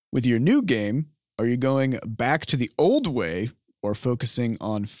With your new game, are you going back to the old way or focusing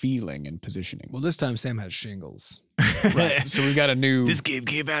on feeling and positioning? Well, this time Sam has shingles. Right. So we got a new This game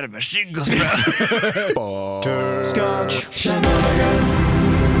came out of my shingles, bro.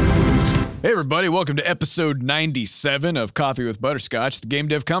 Hey everybody, welcome to episode 97 of Coffee with Butterscotch, the game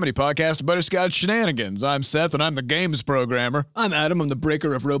dev comedy podcast, Butterscotch Shenanigans. I'm Seth, and I'm the games programmer. I'm Adam. I'm the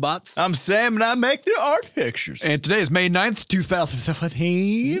breaker of robots. I'm Sam, and I make the art pictures. And today is May 9th,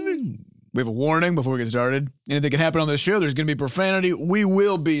 2015. We have a warning before we get started. Anything can happen on this show. There's going to be profanity. We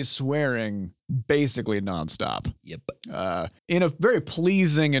will be swearing basically nonstop. Yep. In a very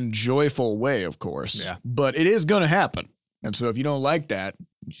pleasing and joyful way, of course. Yeah. But it is going to happen. And so if you don't like that,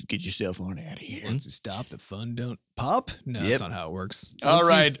 just get yourself on out of here. Once you stop, the fun don't pop. No, that's not how it works. All Once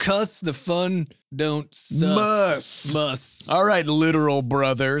right. you cuss, the fun don't sus. Muss. All right, literal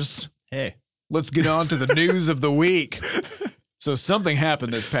brothers. Hey. Let's get on to the news of the week. So something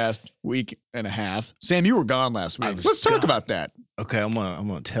happened this past week and a half. Sam, you were gone last week. Let's talk about that. Okay, I'm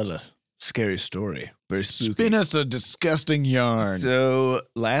gonna tell a scary story. Very spooky. Spin us a disgusting yarn. So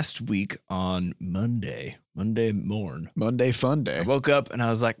last week on Monday morn, Monday fun day. I woke up and I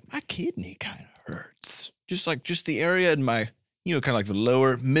was like, my kidney kind of hurts. Just the area in my, kind of like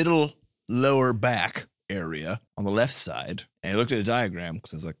the middle lower back area on the left side. And I looked at a diagram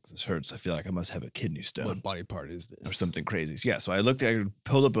because I was like, this hurts. I feel like I must have a kidney stone. What body part is this? Or something crazy. So, yeah, so I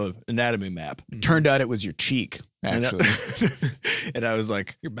pulled up an anatomy map. Turned out it was your cheek, actually. And I was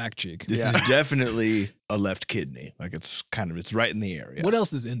like, Your back cheek. this is definitely a left kidney. Like it's right in the area. What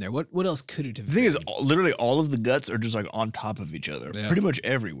else is in there? What else could it have The thing been? is, literally all of the guts are just like on top of each other, Yeah. pretty much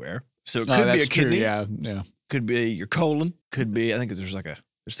everywhere. So it Oh, could be that's a kidney, true. Yeah. could be your colon, could be, I think there's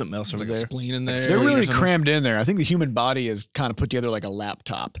something else There's over like a there. spleen in there. They're really something. crammed in there. I think the human body is kind of put together like a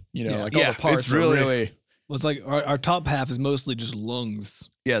laptop. Like all Yeah, the parts it's are really- really. Well, it's like our top half is mostly just lungs.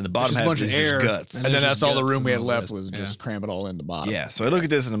 Yeah, the bottom just a half bunch is of air. just guts. And And then there's that's just all the guts room we and had all left this. was just cram it all in the bottom. Yeah, so I look at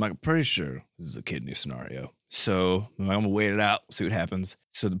this and I'm like, pretty sure this is a kidney scenario. So I'm gonna wait it out, see what happens.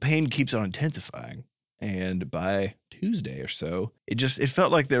 So the pain keeps on intensifying, and by Tuesday or so, it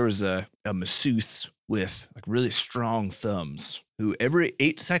felt like there was a masseuse with like really strong thumbs who every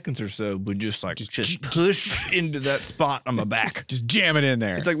 8 seconds or so would just push into that spot on my back. Just jam it in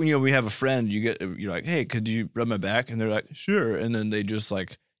there. It's like when we have a friend, you're like, hey, could you rub my back? And they're like, sure. And then they just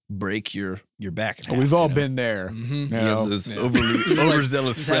like break your back in half. We've all you know? been there. Mm-hmm. You You know? have those Yeah.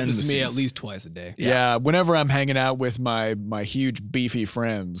 overzealous This friends. happens to me at least twice a day. Yeah, whenever I'm hanging out with my huge beefy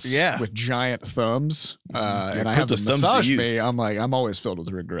friends with giant thumbs, and I put have them those thumbs to massage use. me, I'm always filled with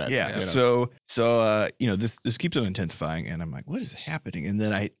regret. Yeah. you know? So this keeps on intensifying, and I'm like, what is happening? And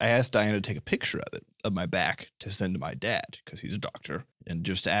then I asked Diana to take a picture of it, of my back, to send to my dad because he's a doctor, and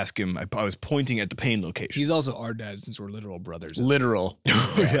just to ask him. I was pointing at the pain location. He's also our dad since we're literal brothers. Literal.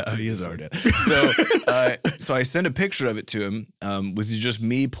 Yeah, he is our dad. So I sent a picture of it to him, with just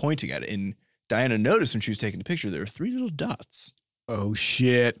me pointing at it, and Diana noticed when she was taking the picture there were 3 little dots Oh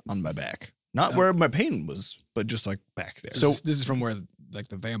shit. on my back, not where my pain was, but just like back there. So this is from where like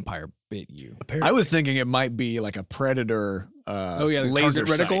the vampire bit you. apparently, I was thinking it might be like a predator. Oh, yeah, the laser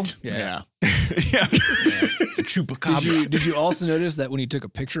target reticle? sight. Yeah. yeah, chupacabra. Did you also notice that when you took a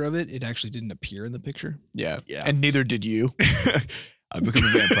picture of it, it actually didn't appear in the picture? Yeah. Yeah. And neither did you. I become a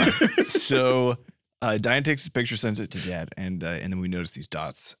vampire. So Diane takes this picture, sends it to Dad, and then we notice these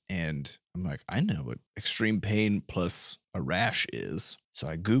dots, and I'm like, I know what extreme pain plus a rash is. So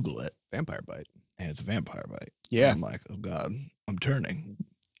I Google it, Vampire bite. and it's a vampire bite. Yeah. And I'm like, oh God, I'm turning.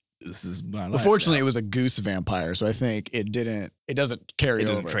 This is my life. Well, fortunately, it now. was a goose vampire, so I think it doesn't carry It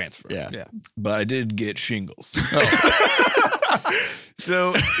doesn't over. transfer. Yeah. Yeah. But I did get shingles. Oh.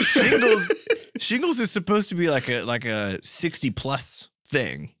 So shingles is supposed to be like a 60 plus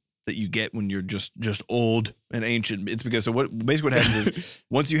thing that you get when you're just old and ancient. It's because what happens is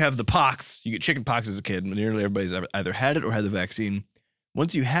once you have the pox, you get chicken pox as a kid. Nearly everybody's either had it or had the vaccine.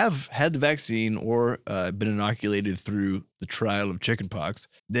 Once you have had the vaccine or been inoculated through the trial of chicken pox,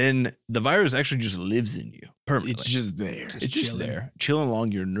 then the virus actually just lives in you permanently. It's just there. It's just chilling. there, chilling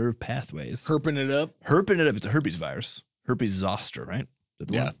along your nerve pathways. Herping it up. Herping it up. It's a herpes virus. Herpes zoster, right? Is that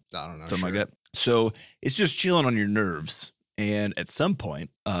the Yeah. one? I don't know. Something like that. So it's just chilling on your nerves. And at some point,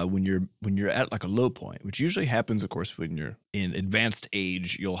 when you're at like a low point, which usually happens, of course, when you're in advanced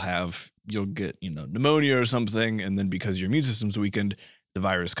age, you'll get pneumonia or something, and then because your immune system's weakened, the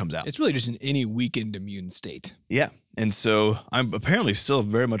virus comes out. It's really just in any weakened immune state. Yeah. And so I'm apparently still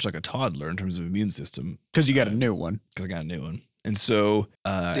very much like a toddler in terms of immune system Because you got a new one. because I got a new one. And so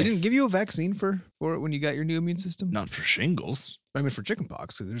They didn't give you a vaccine for it when you got your new immune system? not for shingles. I mean, for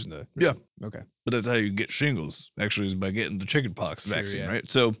chickenpox, there's no. Yeah. Okay. But that's how you get shingles. Actually, is by getting the chickenpox Sure, vaccine, yeah. right?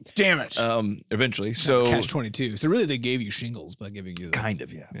 So, Damn it. eventually, so Catch-22. So really, they gave you shingles by giving you the. kind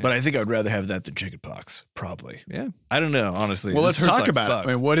of, yeah. Yeah. But I think I'd rather have that than chickenpox, probably. Yeah. I don't know, honestly. Well, This let's hurts talk like about fuck. it.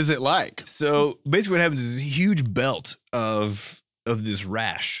 I mean, what is it like? So basically, what happens is a huge belt of this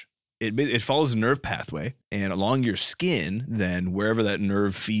rash. It follows a nerve pathway, and along your skin, then wherever that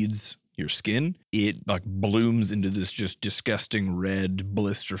nerve feeds your skin, it like blooms into this just disgusting red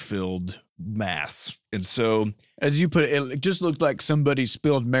blister-filled mass. And so, As you put it, it just looked like somebody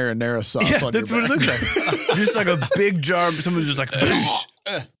spilled marinara sauce on that's your what it back. looks like. Just like a big jar. Someone's just like,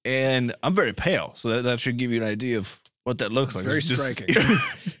 "Boosh." And I'm very pale, so that should give you an idea of what that looks like. Very It's just-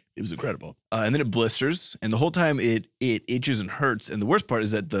 striking. It was incredible. And then it blisters, and the whole time it itches and hurts. And the worst part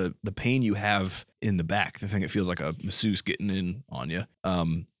is that the pain you have in the back, the thing that feels like a masseuse getting in on you,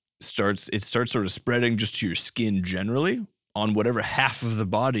 starts sort of spreading just to your skin generally on whatever half of the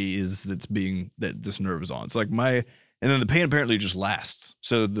body is that this nerve is on. It's like and then the pain apparently just lasts.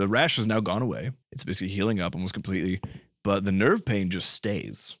 So the rash has now gone away. It's basically healing up almost completely, but the nerve pain just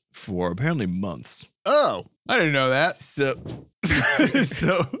stays for apparently months. Oh, I didn't know that. So,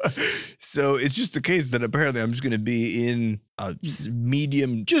 so it's just the case that apparently I'm just going to be in a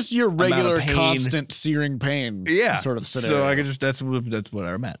medium. Just your amount of regular, pain. constant, searing pain. Yeah. Sort of scenario. So I can just that's what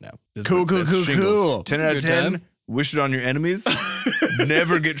I'm at now. Cool. Shingles. 10 That's a out of good 10. time. Wish it on your enemies.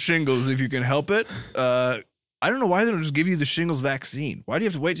 Never get shingles if you can help it. I don't know why they don't just give you the shingles vaccine. Why do you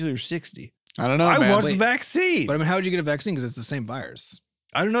have to wait till you're 60? I don't know, I man. want Wait. the vaccine. But I mean, how would you get a vaccine? Because it's the same virus.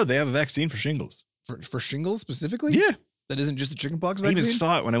 I don't know. They have a vaccine for shingles. For shingles specifically? Yeah. That isn't just the chickenpox I even vaccine?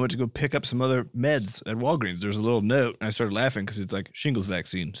 saw it when I went to go pick up some other meds at Walgreens. There was a little note, and I started laughing because it's like shingles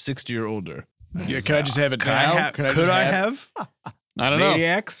vaccine, 60 or older. Yeah, can I just have it Could now? I Could I have I don't know.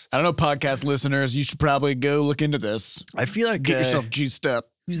 maniacs? I don't know, podcast listeners. You should probably go look into this. I feel like Get yourself juiced up.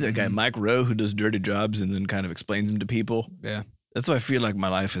 Who's that guy, Mike Rowe, who does dirty jobs and then kind of explains them to people? Yeah. That's what I feel like my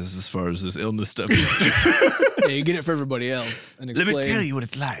life is as far as this illness stuff. Yeah, you get it for everybody else and Let explain me tell you what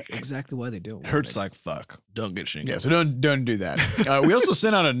it's like. exactly why they don't. It hurts like fuck. Don't get shingles. Yeah, so don't do that. We also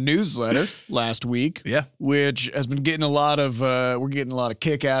sent out a newsletter last week, Yeah. which has been getting a lot of we're getting a lot of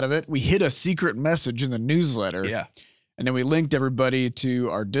kick out of it. We hid a secret message in the newsletter, Yeah. and then we linked everybody to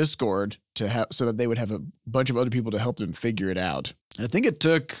our Discord to have so that they would have a bunch of other people to help them figure it out. And I think it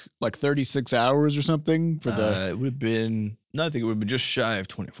took like 36 hours or something for the It would have been, no, I think it would have been just shy of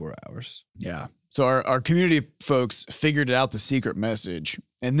 24 hours. yeah. So our community folks figured out the secret message,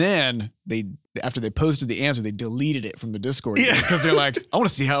 and then after they posted the answer, they deleted it from the Discord because they're like, I want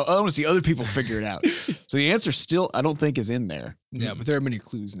to see other people figure it out. So the answer still, I don't think, is in there. Yeah, but there are many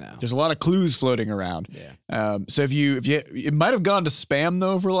clues now. There's a lot of clues floating around. Yeah. So if you, it might have gone to spam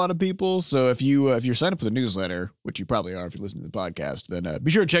though for a lot of people. So if you're signed up for the newsletter, which you probably are if you're listening to the podcast, then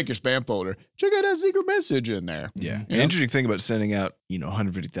be sure to check your spam folder. Check out that secret message in there. Yeah. You The know? interesting thing about sending out,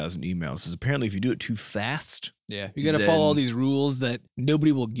 150,000 emails is apparently if you do it too fast, Yeah. You got to follow all Then- these rules that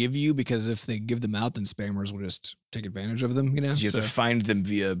nobody will give you because if they give them out, then spammers will just take advantage of them, you know? you have So- to find them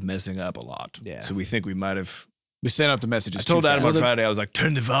via messing up a lot. Yeah. So we think we might have. We sent out the messages. I told too Adam fast. on Friday, I was like,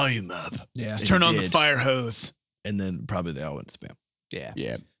 turn the volume up. yeah. And Turn he on the did. fire hose. And then probably they all went to spam. Yeah.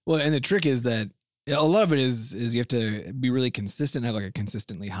 Yeah. Well, and the trick is that a lot of it is you have to be really consistent, have like a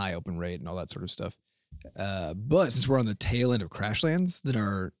consistently high open rate and all that sort of stuff. But since we're on the tail end of Crashlands, then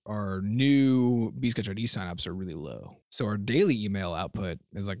our new Bsketch ID signups are really low. So our daily email output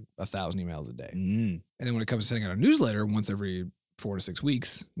is like 1,000 emails a day. And then when it comes to sending out a newsletter once every 4 to 6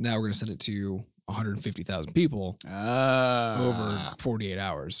 weeks, now we're going to send it to 150,000 people over 48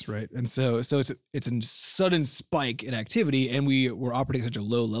 hours, right? And so it's a sudden spike in activity, and we're operating at such a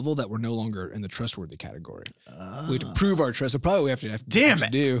low level that we're no longer in the trustworthy category. We have to prove our trust. So probably we have to Damn have it.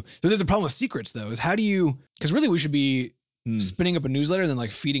 to do. So there's a problem with secrets though. Is how do you? Because really we should be spinning up a newsletter and then like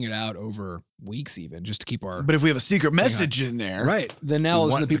feeding it out over weeks even just to keep our But if we have a secret message in there, right. Then now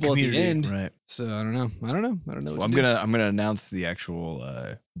listen to people at the end. Right. So I don't know. What Well, to I'm do. gonna announce the actual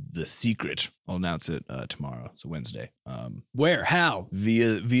the secret. I'll announce it tomorrow. It's a Wednesday. Where? How?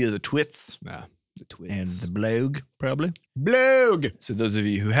 Via the twits Nah, the twits. and the blog probably. blog. So those of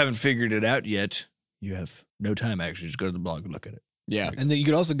you who haven't figured it out yet, you have no time actually. Just go to the blog and look at it. Yeah. And then you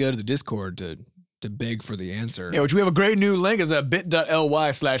could also go to the Discord to beg for the answer. Yeah, which we have a great new link is at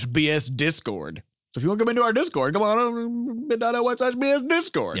bit.ly/BS Discord. So if you want to come into our Discord, come on over bit.ly/BS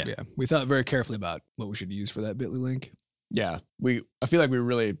Discord. Yeah. Yeah, we thought very carefully about what we should use for that Bitly link. Yeah. I feel like we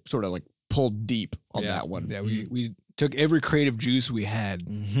really sort of like pulled deep on that one. Yeah, we took every creative juice we had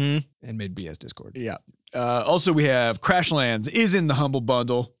Mm-hmm. and made BS Discord. Yeah. Also, we have Crashlands is in the Humble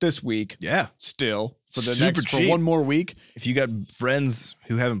Bundle this week. Yeah. Still for the Super for cheap. one more week. If you got friends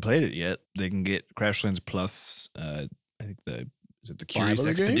who haven't played it yet, they can get Crashlands Plus. I think the Curious other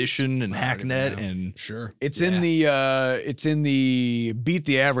games? Expedition and I don't even Hacknet know. and Sure. It's in the beat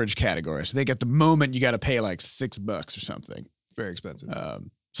the average category. So I think at the moment you got to pay like $6 or something. Very expensive.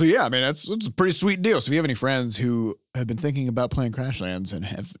 So yeah, I mean that's a pretty sweet deal. So if you have any friends who have been thinking about playing Crashlands and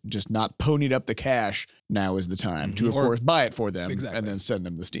have just not ponied up the cash, now is the time to, of Or- course, buy it for them Exactly. and then send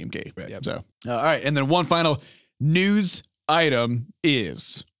them the Steam key. Right. Yep. So all right, and then one final news item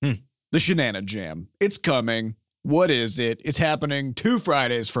is the Shenana Jam. It's coming. What is it? It's happening 2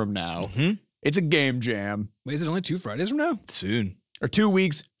 Fridays from now. Mhm. It's a game jam, Wait, is it only 2 Fridays from now? soon. or 2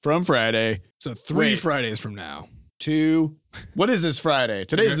 weeks from Friday. So 3 Wait. Fridays from now. What is this Friday?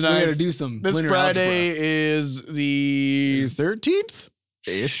 Today's the We got to 9th. do some. This linear Friday algebra. is the 13th?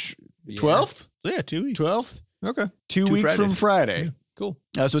 Ish. 12th? Yeah, 2 weeks. 12th? Okay. 2 2 weeks from Fridays. Friday. Cool.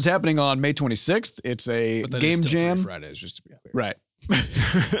 So it's happening on May 26th. It's a But that is game still 3 jam. Fridays, just to be clear. Right.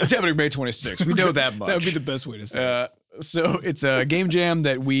 It's happening May 26th. We know that much. That would be the best way to say it. So it's a game jam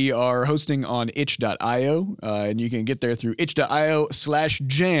that we are hosting on itch.io. And you can get there through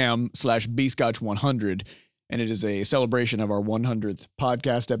itch.io/jam/bscotch100. And it is a celebration of our 100th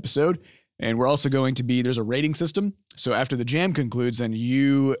podcast episode. And we're also going to be, there's a rating system. So after the jam concludes, then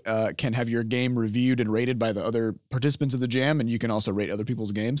you can have your game reviewed and rated by the other participants of the jam. And you can also rate other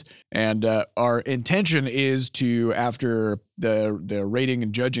people's games. And our intention is to, after the rating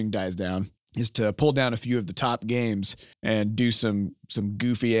and judging dies down, is to pull down a few of the top games and do some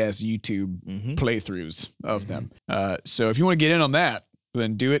goofy ass YouTube playthroughs of them. So if you want to get in on that,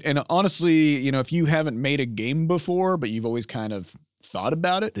 then do it. And honestly, you know, if you haven't made a game before, but you've always kind of thought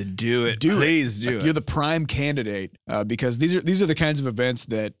about it, Then do it. Do it. Please do it. you're the prime candidate because these are the kinds of events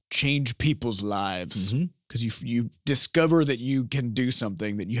that change people's lives. Mhm. Because you discover that you can do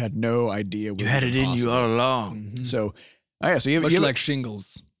something that you had no idea. You had it in you all along. Mhm. So, yeah. So you have, Much you have like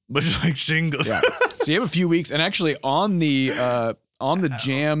shingles. Much like shingles. yeah. So you have a few weeks, and actually on the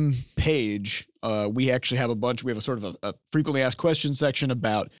jam page, we actually have a bunch. We have a sort of a frequently asked questions section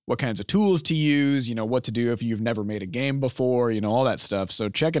about what kinds of tools to use, you know, what to do if you've never made a game before, you know, all that stuff. So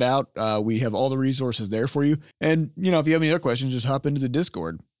check it out. We have all the resources there for you. And, you know, if you have any other questions, just hop into the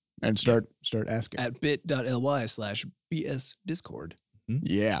Discord and start asking. At bit.ly/bsdiscord.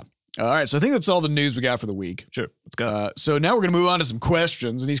 Yeah. All right. So I think that's all the news we got for the week. Sure. Let's go. So now we're going to move on to some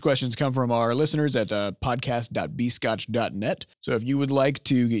questions. And these questions come from our listeners at podcast.bscotch.net. So if you would like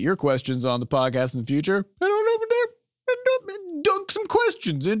to get your questions on the podcast in the future, head on over there and dunk some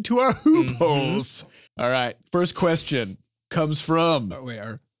questions into our hoop holes. All right. First question comes from, Wait,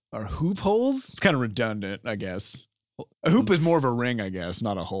 are hoop holes? it's kind of redundant, I guess. A hoop is more of a ring, I guess,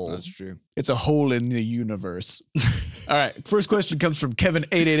 not a hole. That's true. It's a hole in the universe. All right. First question comes from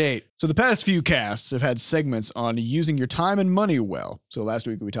Kevin888. So the past few casts have had segments on using your time and money well. So last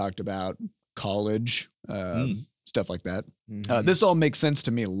week we talked about college, stuff like that. This all makes sense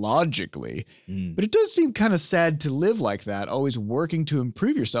to me logically, but it does seem kind of sad to live like that, always working to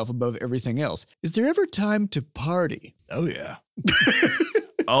improve yourself above everything else. Is there ever time to party? Oh, yeah.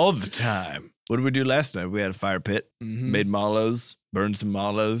 All the time. What did we do last night? We had a fire pit, made mallows, burned some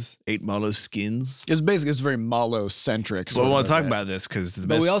mallows, ate mallow skins. It's very Malo-centric. Well, we want to talk about this because the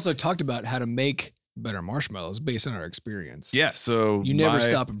But best. we also talked about how to make better marshmallows based on our experience. Yeah, so You never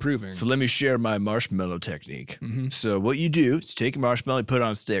stop improving. So let me share my marshmallow technique. Mhm. So what you do is take a marshmallow, you put it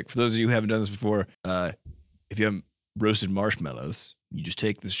on a stick. For those of you who haven't done this before, if you haven't roasted marshmallows, you just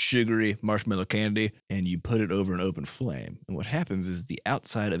take this sugary marshmallow candy and you put it over an open flame. And what happens is the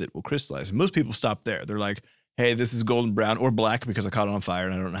outside of it will crystallize. And most people stop there. They're like, hey, this is golden brown or black because I caught it on fire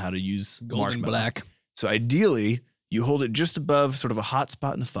and I don't know how to use Golden marshmallow. black. So ideally, you hold it just above sort of a hot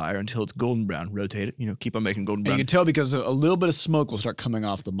spot in the fire until it's golden brown. Rotate it, keep on making golden And brown. you can tell because a little bit of smoke will start coming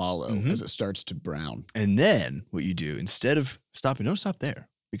off the mallow as it starts to brown. And then what you do, instead of stopping, don't stop there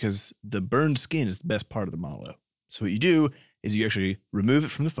because the burned skin is the best part of the mallow. So what you do is you actually remove it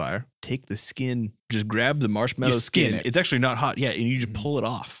from the fire, take the skin, just grab the marshmallow You skin skin. it. It's actually not hot yet, and you just pull it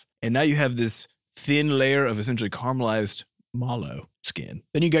off. And now you have this thin layer of essentially caramelized mallow skin.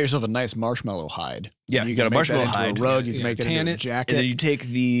 Then you got yourself a nice marshmallow hide. Yeah, And you can got a make that marshmallow into hide. a rug. You can Yeah, make it tan into a it, jacket. And then you take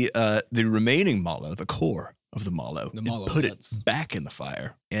the remaining mallow, the core of the mallow, The and mallow put nuts. it back in the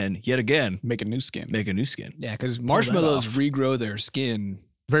fire. And yet again, make a new skin. make a new skin. Yeah, because marshmallows off. regrow their skin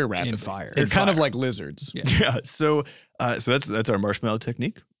Very rapidly. in fire. They're In kind of fire. like lizards. Yeah. Yeah. So that's our marshmallow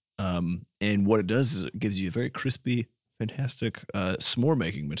technique. And what it does is it gives you a very crispy, fantastic s'more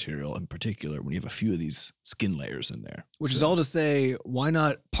making material in particular when you have a few of these skin layers in there. Which So- is all to say, why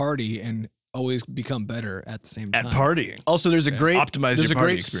not party and always become better at the same time. At partying. Also, there's a great Optimize there's your a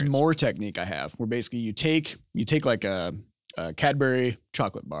party great experience. s'more technique I have where basically you take like a Cadbury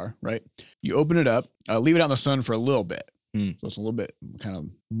chocolate bar, right? You open it up, leave it out in the sun for a little bit. Mm. So it's a little bit kind of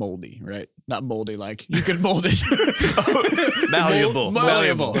moldy, right? Not moldy, like you can mold it. Malleable.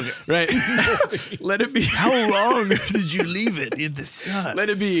 Malleable, right? Let it be. How long did you leave it in the sun? Let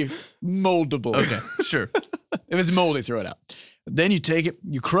it be moldable. Okay, sure. If it's moldy, throw it out. Then you take it,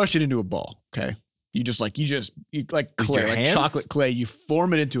 you crush it into a ball. Okay. You like clay, your like hands? chocolate clay. You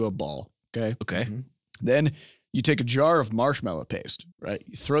form it into a ball. Okay. Okay. Then you take a jar of marshmallow paste, right?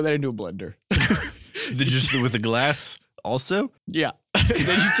 You throw that into a blender. Just with the glass also? Yeah.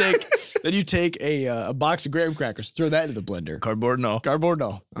 then you take a box of graham crackers, throw that into the blender. Cardboard? No. Cardboard,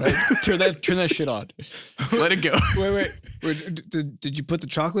 no. Right? turn that shit on. Let it go. Wait. Did you put the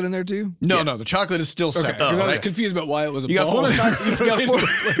chocolate in there too? No, the chocolate is still Okay, separate. because I was right? confused about why it was a You got ball.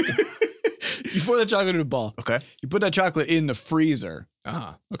 you pour the chocolate in a ball. Okay. You put that chocolate in the freezer.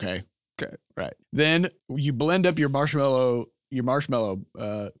 Uh-huh. Okay. Right. Then you blend up your marshmallow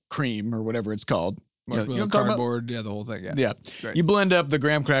cream or whatever it's called. Marshmallow, You know what I'm talking about? cardboard, yeah, the whole thing. Yeah, Yeah. Right. You blend up the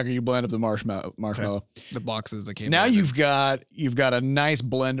graham cracker, you blend up the marshmallow. the boxes that came. Now with it. you've got a nice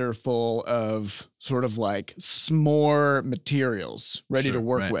blender full of sort of like s'more materials ready Sure, to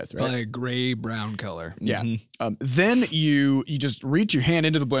work right. with, right? probably a gray brown color. Yeah. Mhm. Then you just reach your hand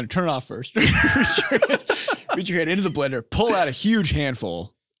into the blender. Turn it off first. reach your hand into the blender. Pull out a huge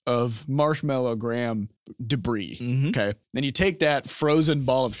handful of marshmallow graham debris. Mhm. Okay. Then you take that frozen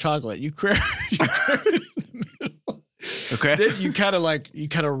ball of chocolate. You cram it in the middle. Okay. Then you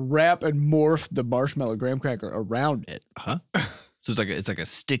kind of wrap and morph the marshmallow graham cracker around it. Huh? So it's like a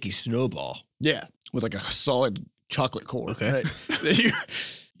sticky snowball. Yeah. With like a solid chocolate core. Okay. Right? Then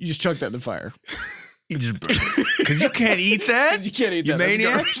you just chuck that in the fire. You just because you can't eat that. You can't eat You that. That's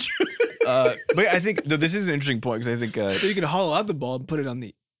maniac. garbage. But I think this is an interesting point because I think So you can hollow out the ball and put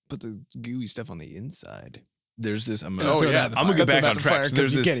the gooey stuff on the inside. there's this. I'm Oh gonna, yeah, I'm gonna get back on the track. fire So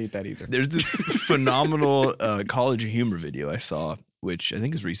there's 'cause you this. can't eat that either. There's this phenomenal College of Humor video I saw, which I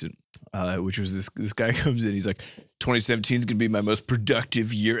think is recent, which was this guy comes in, he's like, 2017 is going to be my most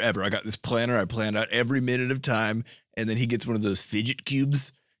productive year ever. I got this planner. I planned out every minute of time. And then he gets one of those fidget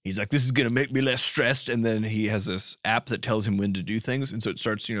cubes. He's like, this is going to make me less stressed. And then he has this app that tells him when to do things. And so it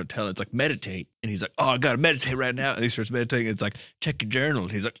starts, telling, it's like meditate. And he's like, oh, I got to meditate right now. And he starts meditating. And it's like, check your journal.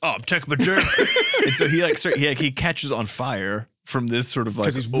 And he's like, oh, I'm checking my journal. And so he catches on fire from this sort of like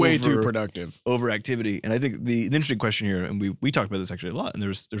Because he's way too productive. overactivity. And I think the interesting question here, and we talked about this actually a lot, and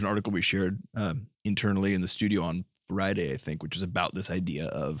there's an article we shared internally in the studio on Friday, I think, which is about this idea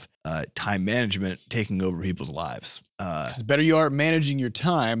of time management taking over people's lives. 'Cause the better you are at managing your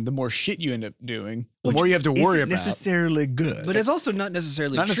time, the more shit you end up doing, the more you have to worry isn't about. necessarily good. But it's also not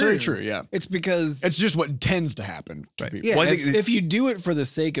necessarily Not necessarily true, yeah. It's because It's just what tends to happen to Right. people. yeah, Well, I think if you do it for the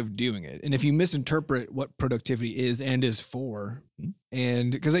sake of doing it, and if you misinterpret what productivity is and is for,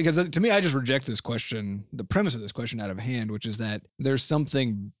 and because to me, I just reject this question, the premise of this question out of hand, which is that there's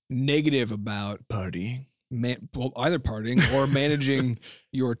something negative about partying. either partying or managing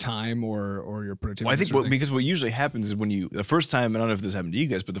your time or your productivity. Well, I think sort of thing. because what usually happens is when the first time, I don't know if this happened to you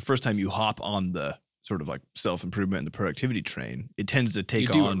guys, but the first time you hop on the sort of like self-improvement and the productivity train, it tends to take You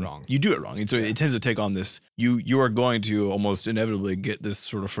do on it wrong. You do it wrong. And so it tends to take on this, you are going to almost inevitably get this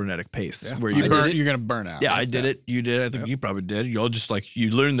sort of frenetic pace Yeah. where I you did it. You're going to burn out. Yeah, I did it. You did it. I think you probably did. You all just like,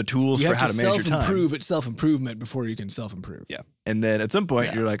 you learn the tools you for have how to to manage your time. self-improve at self-improvement before you can self-improve. Yeah. And then at some point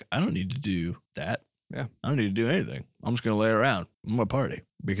Yeah. you're like, I don't need to do that. Yeah. I don't need to do anything. I'm just going to lay around. I'm going to party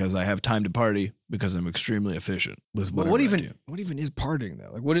because I have time to party because I'm extremely efficient with But whatever I do. what even is partying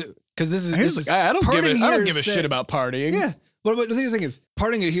though? Like because this is Here's this the- is I don't give partying I here don't is give a set- shit about partying. Yeah. But the thing is,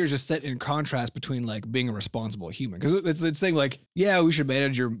 partying here is just set in contrast between like being a responsible human. Because it's saying like, yeah, we should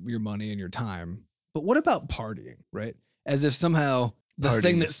manage your money and your time. But what about partying, right? As if somehow the Partying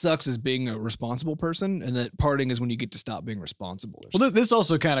thing that is- sucks is being a responsible person, and that partying is when you get to stop being responsible. Well, this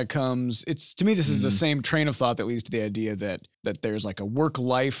also kind of comes. It's to me, this is the Mhm. same train of thought that leads to the idea that there's like a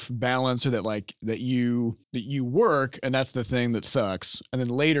work-life balance, or that you work, and that's the thing that sucks, and then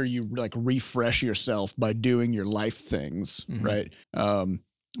later you like refresh yourself by doing your life things, Mhm. right?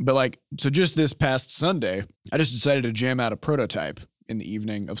 But like, so just this past Sunday, I just decided to jam out a prototype in the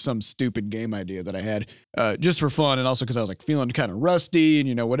evening of some stupid game idea that I had, just for fun, and also because I was like feeling kind of rusty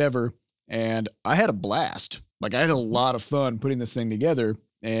and whatever. And I had a blast. Like I had a lot of fun putting this thing together,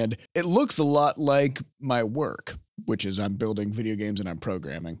 and it looks a lot like my work, which is I'm building video games and I'm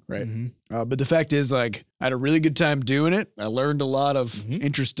programming, right? Mhm. But the fact is, like, I had a really good time doing it. I learned a lot of Mhm.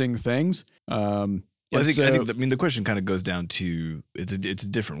 interesting things. Well, And I think the question kind of goes down to it's a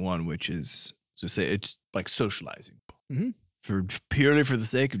different one, which is to say it's like socializing Mhm. for purely for the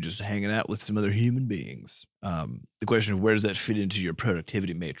sake of just hanging out with some other human beings. The question of where does that fit into your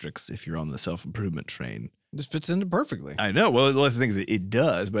productivity matrix if you're on the self-improvement train? This fits into perfectly. I know. Well, that's the thing is it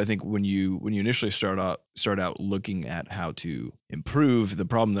does, but I think when you initially start out looking at how to improve, the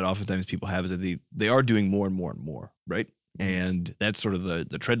problem that oftentimes people have is that they are doing more and more and more, right? And that's sort of the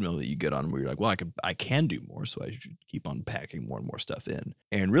treadmill that you get on where you're like, well, I can do more, so I should keep on packing more and more stuff in.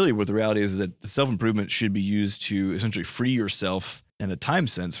 And really what the reality is that the self-improvement should be used to essentially free yourself in a time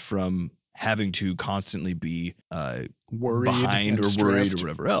sense from having to constantly be worried behind and or stressed. worried or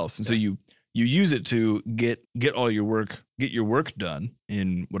whatever else. And so you use it to get all your work, get your work done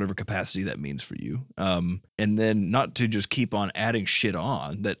in whatever capacity that means for you. And then not to just keep on adding shit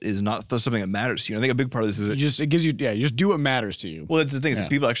on that is not something that matters to you. I think a big part of this is It gives you, you just do what matters to you. well, that's the thing is Yeah.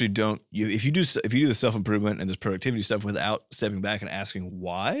 people actually don't. If you do the self-improvement and this productivity stuff without stepping back and asking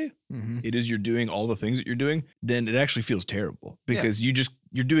why Mhm. it is you're doing all the things that you're doing, then it actually feels terrible because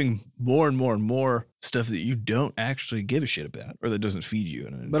you're doing more and more and more stuff that you don't actually give a shit about or that doesn't feed you.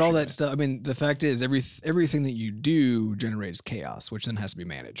 But all that stuff, I mean, the fact is everything that you do generates chaos, which then has to be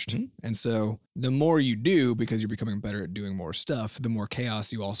managed. Mhm. And so the more you do, because you're becoming better at doing more stuff, the more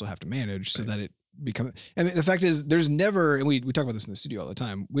chaos you also have to manage so that it becomes, I mean, the fact is there's never, and we talk about this in the studio all the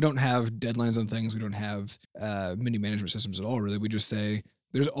time, we don't have deadlines on things. We don't have many management systems at all, really. We just say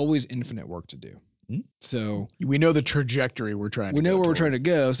there's always infinite work to do. Mhm. So We know the trajectory we're trying to we know go where we're toward. trying to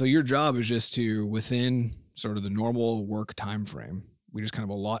go. So your job is just to, within sort of the normal work time frame, we just kind of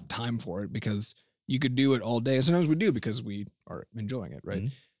allot time for it because you could do it all day. And sometimes we do because we are enjoying it, right?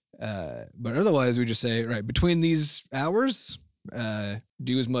 But otherwise, we just say, right, between these hours,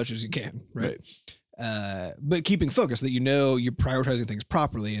 do as much as you can, right? But keeping focus that you're prioritizing things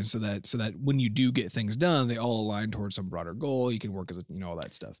properly, and so that when you do get things done, they all align towards some broader goal. You can work as all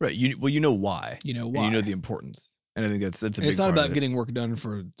that stuff. Right. You know why. You know And why. you know the importance. And I think that's a And big it's not part about of it. getting work done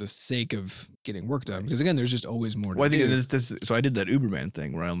for the sake of getting work done, because again, there's just always more to Well, I think do. so I did that Uberman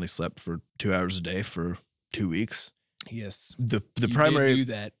thing where I only slept for 2 hours a day for 2 weeks. Yes, The you primary did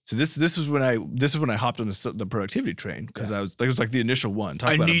do that. So this is when I hopped on the productivity train because it was like the initial one.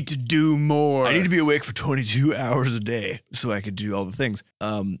 Talk I about need to do more. I need to be awake for 22 hours a day so I could do all the things.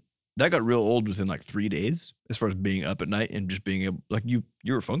 That got real old within like 3 days as far as being up at night and just being able, like you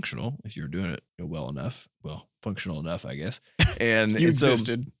were functional if you were doing it well enough. Well, functional enough, I guess. And You and so-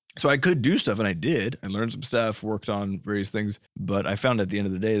 existed. So I could do stuff, and I did. I learned some stuff, worked on various things, but I found at the end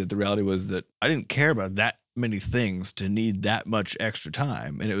of the day that the reality was that I didn't care about that many things to need that much extra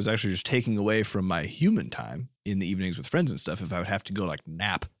time, and it was actually just taking away from my human time in the evenings with friends and stuff if I would have to go like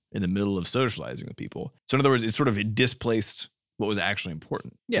nap in the middle of socializing with people. So in other words, it displaced what was actually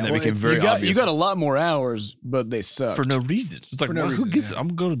important. Yeah, and that well, became it's- very You got, obvious you got a lot more hours, but they suck. for no reason. It's like, For no well, who reason, gets? yeah. I'm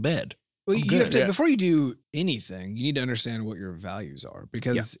gonna go to bed. Well, I'm you have good. to Yeah. before you do anything, you need to understand what your values are.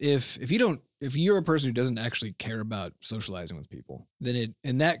 Because if you're a person who doesn't actually care about socializing with people, then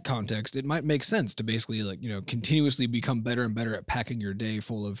in that context, it might make sense to basically continuously become better and better at packing your day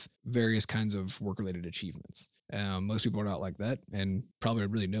full of various kinds of work related achievements. Most people are not like that, and probably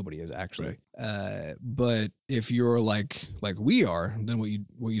really nobody is actually. But if you're like we are, then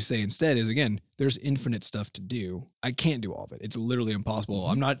what you say instead is, again, there's infinite stuff to do. I can't do all of it. It's literally impossible.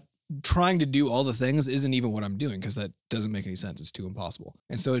 I'm not trying to do all the things isn't even what I'm doing, because that doesn't make any sense. It's too impossible.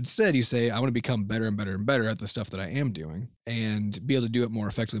 And so instead you say, I want to become better and better and better at the stuff that I am doing and be able to do it more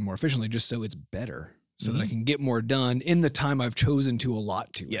effectively, more efficiently, just so it's better, so that I can get more done in the time I've chosen to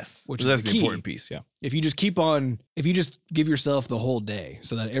allot to it. Yes, Which so is that's the the key. important piece. Yeah. If you just give yourself the whole day,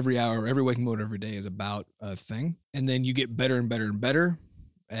 so that every hour, every waking moment, every day is about a thing, and then you get better and better and better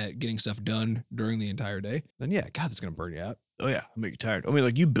at getting stuff done during the entire day, then yeah, God, that's going to burn you out. Oh yeah, I'll make you tired. I mean,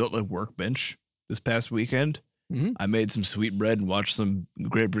 like you built a workbench this past weekend. Mhm. I made some sweet bread and watched some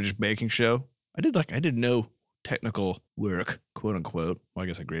Great British Baking Show. I did no technical work, quote unquote. Well, I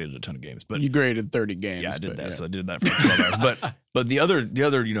guess I graded a ton of games, but you graded 30 games. yeah, I did but that. yeah. So I did that for 12 hours. But the other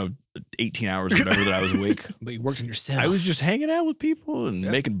 18 hours or whatever that I was awake, But you worked on yourself. I was just hanging out with people and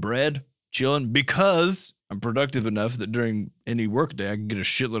making bread, chilling, because I'm productive enough that during any work day I can get a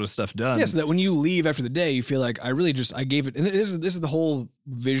shitload of stuff done. Yeah, so that when you leave after the day, you feel like I gave it. And this is the whole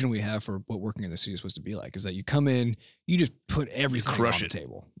vision we have for what working in the studio is supposed to be like. Is that you come in, you just put everything crush on it. the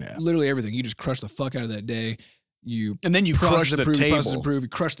table, Yeah. literally everything. You just crush the fuck out of that day. You And then you crush the process table. improve. You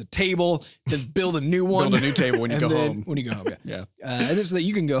crush the table, then build a new one. Build a new table when you and go then- home. When you go home, yeah. Yeah. And then so that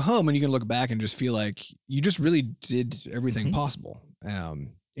you can go home and you can look back and just feel like you just really did everything possible.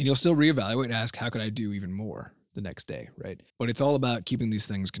 And you'll still reevaluate and ask, how could I do even more? the next day, right? But it's all about keeping these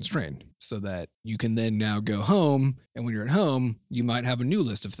things constrained so that you can then now go home. And when you're at home, you might have a new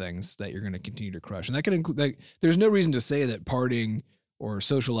list of things that you're going to continue to crush. And that can include, like, there's no reason to say that partying or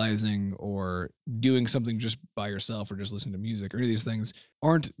socializing or doing something just by yourself or just listening to music or any of these things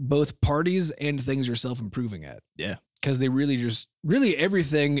aren't both parties and things you're self-improving at. Yeah. Because they really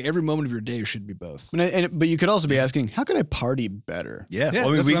everything, every moment of your day should be both. But you could also be asking, how could I party better? Yeah. Yeah, Well, I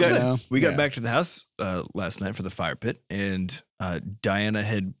mean, that's we what I'm got saying. we got Yeah. back to the house last night for the fire pit, and Diana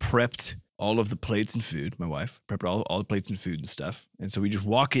had prepped all of the plates and food. My wife prepped all the plates and food and stuff. And so we just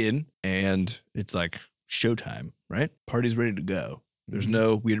walk in, and it's like showtime, right? Party's ready to go. There's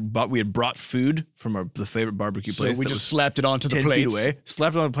no we had brought food from the favorite barbecue So place. we that just was slapped it onto the 10 plates. feet away,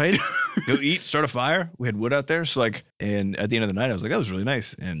 slapped it on the plate, go eat, start a fire. We had wood out there. So like, and at the end of the night, I was like, that was really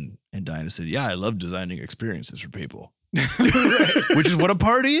nice. And Diana said, yeah, I love designing experiences for people, which is what a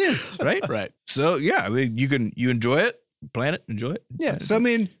party is, right? Right. So yeah, I mean, you enjoy it, plan it, enjoy it. Yeah. So I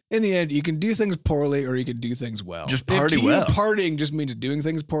mean, in the end, you can do things poorly or you can do things well. Just party if to well. You partying just means doing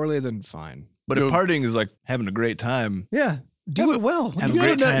things poorly, then fine. But if partying is like having a great time, Yeah. Do it well. have a You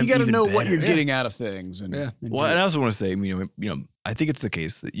great gotta know, time you gotta even know what better. you're getting out of things. And, Yeah. and well, do and it. I also want to say, you know, I think it's the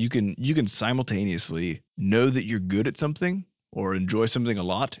case that you can simultaneously know that you're good at something or enjoy something a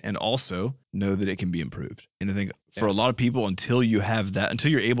lot, and also know that it can be improved. And I think for a lot of people, until you're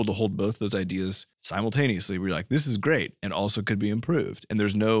able to hold both those ideas simultaneously, we're like, this is great, and also could be improved, and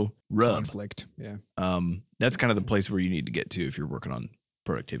there's no rub. Conflict. Yeah. That's kind of the place where you need to get to if you're working on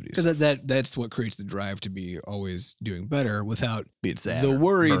productivity. Because that's what creates the drive to be always doing better without being sad, the or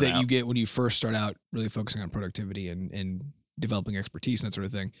worry that burnout. you get when you first start out really focusing on productivity and developing expertise and that sort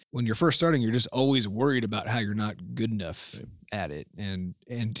of thing. When you're first starting, you're just always worried about how you're not good enough at it. And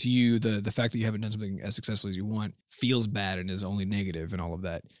to you, the fact that you haven't done something as successfully as you want feels bad and is only negative and all of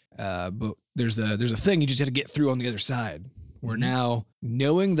that. But there's a thing you just have to get through on the other side, where now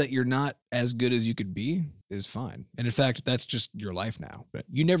knowing that you're not as good as you could be is fine. And in fact, that's just your life now. Right.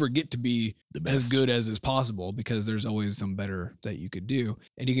 You never get to be The as best. good as is possible because there's always some better that you could do.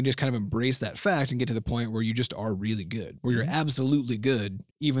 And you can just kind of embrace that fact and get to the point where you just are really good, where you're absolutely good,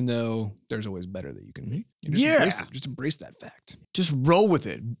 even though there's always better that you can be. You just Yeah. embrace it. Just embrace that fact. Just roll with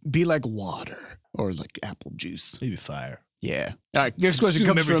it. Be like water or like apple juice. maybe fire. Yeah. All right. Next question Consume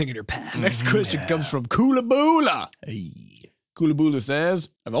comes everything from in your path. next question comes from Kulabula. Hey. Kulabula says,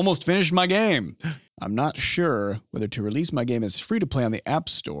 I've almost finished my game. I'm not sure whether to release my game as free to play on the App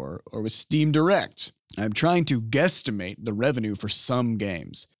Store or with Steam Direct. I'm trying to guesstimate the revenue for some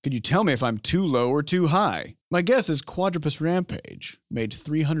games. Could you tell me if I'm too low or too high? My guess is Quadrupus Rampage made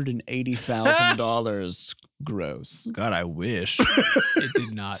 $380,000 gross. God, I wish. It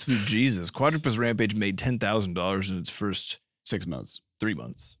did not. Sweet Jesus. Quadrupus Rampage made $10,000 in its first 6 months, 3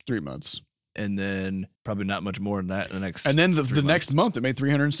 months. 3 months. And then probably not much more than that in the next. And then the 3 next months. month it made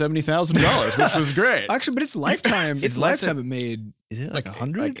 $370,000, which was great. Actually, but it's lifetime. It's It's lifetime. It made Is it like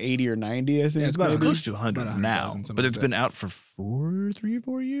 100? Like 80 or 90, I think. Yeah, it's about It's maybe. close to 100 about now. 100,000, something But it's like been out for 3 or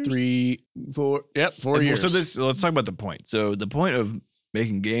 4 years? 3, 4, yep, 4 And years. So let's talk about the point. So the point of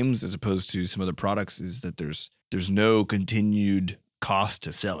making games as opposed to some other products is that there's no continued cost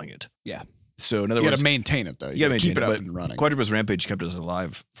to selling it. Yeah. So in other You got words, to maintain it though. you gotta keep it maintain up and running. Quadrupus Rampage kept us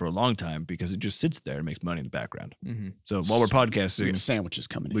alive for a long time because it just sits there and makes money in the background. Mm-hmm. So while we're We podcasting, got sandwiches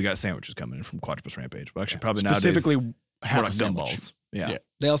coming in. we got sandwiches coming in from Quadrupus Rampage. Well, actually, probably nowadays Specifically, more half like a sandwich. gumballs. Yeah. Yeah.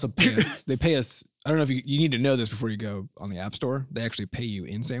 They also pay us. They pay us. I don't know if you need to know this before you go on the App Store. They actually pay you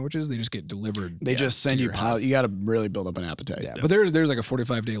in sandwiches. They just get delivered. They just send to you your pile. house. You got to really build up an appetite. Yeah, but there's like a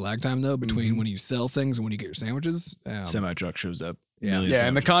 45-day lag time though between Mhm. when you sell things and when you get your sandwiches. Semi truck shows up. Yeah. million Yeah,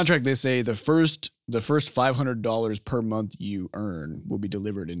 in the sandwiches. contract they say the first $500 per month you earn will be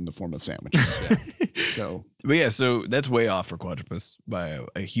delivered in the form of sandwiches. So But yeah, so that's way off for Quadrupus by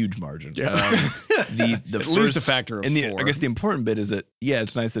a huge margin. Yeah. The at first least a factor of and four. I guess the important bit is that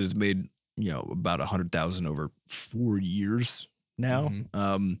it's nice that it's made about 100,000 over 4 years now.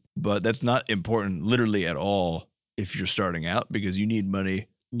 Mhm. But that's not important literally at all if you're starting out because you need money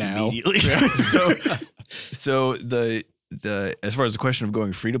now. immediately. so the as far as the question of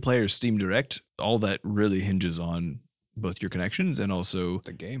going free to play or Steam Direct, all that really hinges on both your connections and also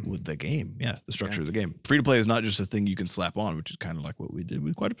the game. with the game. Yeah, the structure of the game. Free to play is not just a thing you can slap on, which is kind of like what we did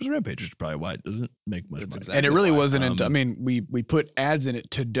with Quadrupus Rampage, which is probably why it doesn't make much That's money. exactly And it really why. wasn't. I Um, mean, we put ads in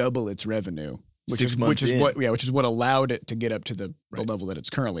it to double its revenue, which 6 is months in. which is what allowed it to get up to the Right. level that it's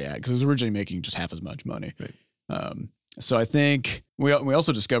currently at because it was originally making just half as much money. Right. So I think we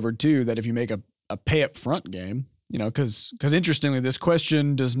also discovered too that if you make a pay up front game, because interestingly, this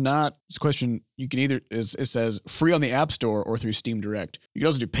question you can it says free on the App Store or through Steam Direct. You can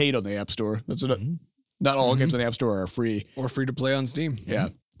also do paid on the App Store. That's what Mhm. Not all games on the App Store are free. Or free to play on Steam. Yeah.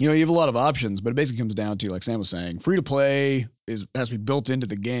 You know, you have a lot of options, but it basically comes down to, like Sam was saying, free to play has to be built into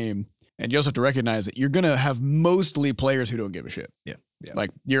the game. And you also have to recognize that you're going to have mostly players who don't give a shit. Yeah. Like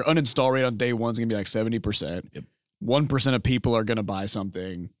your uninstall rate on day one is going to be like 70%. Yep. 1% of people are going to buy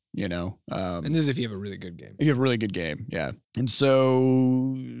something, you know. And this is if you have a really good game. If you have a really good game. Yeah. And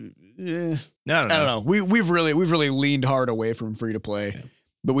so, No, I don't know. We've really leaned hard away from free to play,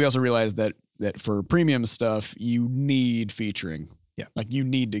 but we also realized that for premium stuff, you need featuring. Yeah. Like you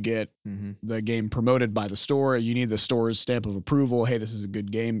need to get the game promoted by the store. You need the store's stamp of approval. Hey, this is a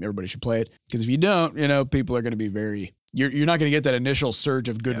good game. Everybody should play it. Because if you don't, you know, people are going to be you're not going to get that initial surge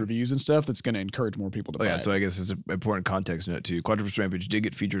of good reviews and stuff that's going to encourage more people to buy it. So I guess it's an important context note too. Quadrupus Rampage did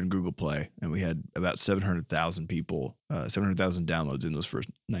get featured in Google Play, and we had about 700,000 people, 700,000 downloads in those first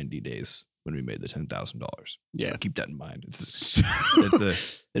 90 days when we made the $10,000. Yeah. So keep that in mind. It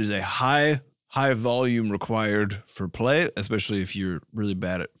is a high volume required for play, especially if you're really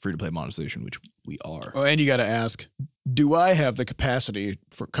bad at free to play monetization, which we are. Oh, and you got to ask, do I have the capacity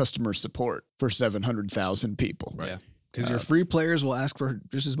for customer support for 700,000 people? Right. Yeah. Because your free players will ask for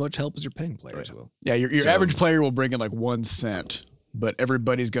just as much help as your paying players will. Yeah, your average player will bring in like 1 cent, but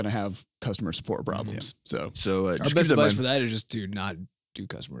everybody's going to have customer support problems. So our best advice for that is just to not do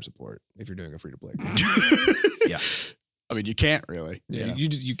customer support if you're doing a free to play. Yeah. I mean, you can't really. Yeah.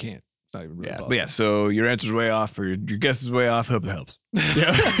 You can't. It's not even really possible. But yeah, so your answer's way off or your guess is way off. Hope it helps.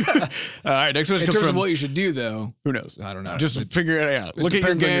 Yeah. All right, next question in terms of what you should do, though, who knows? I don't know. Just figure it out. Look at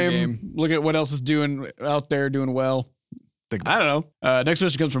your game. Look at what else is doing out there, doing well. I don't know. Next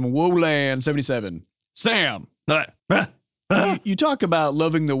question comes from Woland77. Sam, you talk about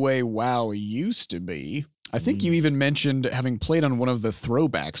loving the way WoW used to be. I think you even mentioned having played on one of the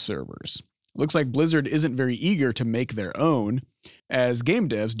throwback servers. Looks like Blizzard isn't very eager to make their own. As game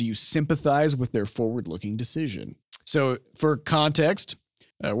devs, do you sympathize with their forward-looking decision? So for context,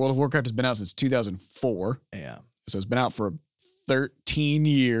 World of Warcraft has been out since 2004. Yeah. So it's been out for 13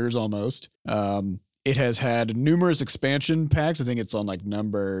 years almost. It has had numerous expansion packs. I think it's on like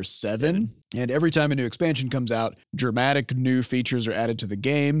number 7. And every time a new expansion comes out, dramatic new features are added to the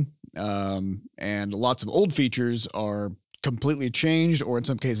game. And lots of old features are completely changed or in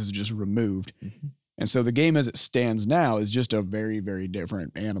some cases just removed. And so the game as it stands now is just a very, very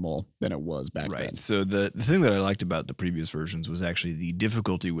different animal than it was back then. So the thing that I liked about the previous versions was actually the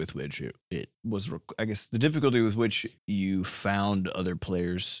difficulty with which it was, I guess, the difficulty with which you found other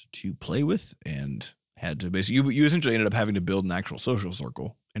players to play with and had to basically, you essentially ended up having to build an actual social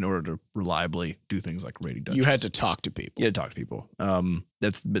circle in order to reliably do things like raiding dungeons. You had to talk to people. You had to talk to people.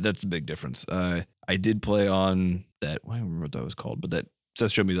 That's a big difference. I did play on that, I don't remember what that was called, but that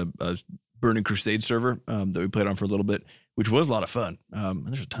Seth showed me the Burning Crusade server that we played on for a little bit, which was a lot of fun. And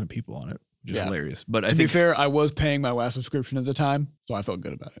there's a ton of people on it, which is hilarious. But to be fair, I was paying my WoW subscription at the time, so I felt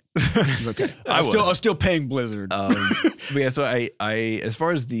good about it. It was okay. I was still paying Blizzard. But yeah, so I as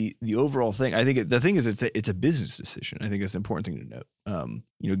far as the overall thing, I think the thing is it's a business decision. I think that's an important thing to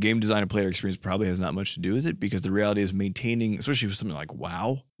note. Game design and player experience probably has not much to do with it because the reality is maintaining, especially with something like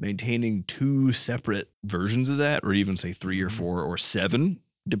WoW, maintaining 2 separate versions of that, or even say 3 or 4 or 7.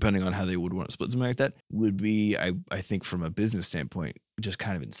 Depending on how they would want to split something like that, would be, I think, from a business standpoint, just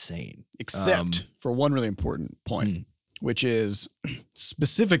kind of insane. Except for one really important point, which is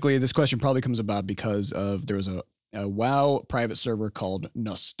specifically, this question probably comes about because of there was a WoW private server called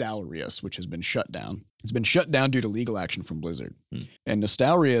Nostalrius, which has been shut down. It's been shut down due to legal action from Blizzard. And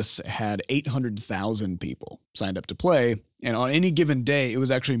Nostalrius had 800,000 people signed up to play. And on any given day, it was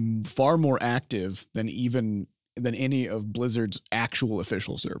actually far more active than any of Blizzard's actual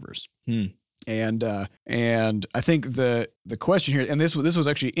official servers. And I think the question here, and this was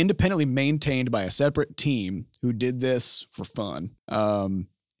actually independently maintained by a separate team who did this for fun.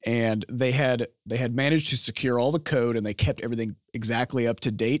 And they had managed to secure all the code and they kept everything exactly up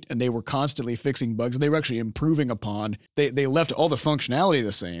to date and they were constantly fixing bugs and they were actually improving upon, they left all the functionality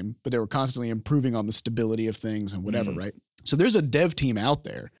the same, but they were constantly improving on the stability of things and whatever, right? So there's a dev team out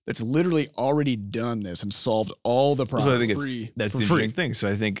there that's literally already done this and solved all the problems. So I think that's the interesting thing. So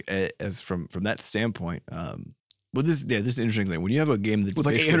I think as from that standpoint, this is an interesting thing. When you have a game that's with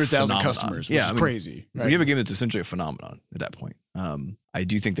like 800,000 customers, which is crazy. Right? When you have a game that's essentially a phenomenon at that point, I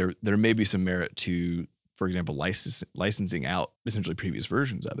do think there may be some merit to, for example, licensing out essentially previous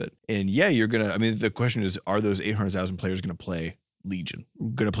versions of it. And yeah, the question is, are those 800,000 players going to play Legion,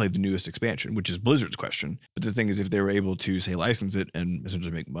 going to play the newest expansion, which is Blizzard's question. But the thing is, if they were able to, say, license it and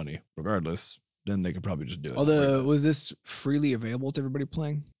essentially make money regardless, then they could probably just do it. Although, was this freely available to everybody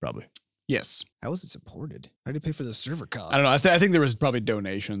playing? Probably. Yes. How was it supported? How did you pay for the server costs? I don't know. I think there was probably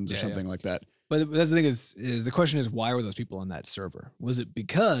donations or something like that. But that's the thing is the question is, why were those people on that server? Was it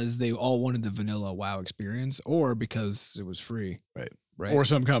because they all wanted the vanilla WoW experience, or because it was free? Right. Right. Or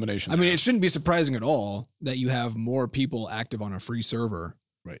some combination. I mean, it shouldn't be surprising at all that you have more people active on a free server.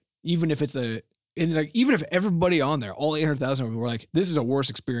 Right. Even if it's even if everybody on there, all 800,000 people were like, this is a worse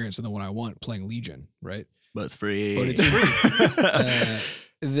experience than the one I want playing Legion, right? But it's free. But it's free.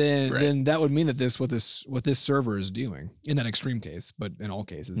 Then that would mean that what this server is doing in that extreme case, but in all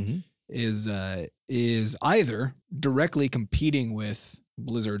cases, is either directly competing with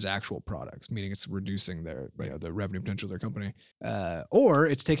Blizzard's actual products, meaning it's reducing their the revenue potential of their company, or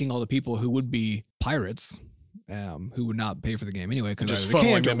it's taking all the people who would be pirates, who would not pay for the game anyway, because just they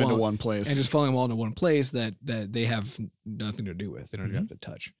funneling can't them into one place and just funneling them all into one place that they have nothing to do with. They don't even have to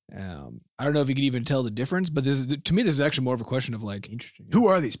touch. I don't know if you could even tell the difference, but to me, this is actually more of a question of like, interesting. Who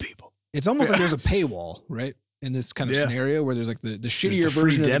are these people? It's almost like there's a paywall, right? In this kind of scenario where there's like the shittier the free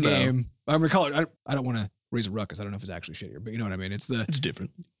version of the demo. game. I'm gonna call it. I don't want to raise a ruckus. I don't know if it's actually shittier, but you know what I mean. It's different.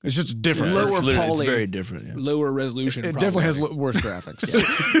 It's just different. Lower It's poly- very different. Yeah. lower resolution. It definitely has probably. worse graphics.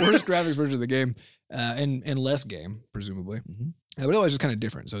 Yeah. Worse graphics version of the game, and less game presumably. Mhm. But otherwise, it's kind of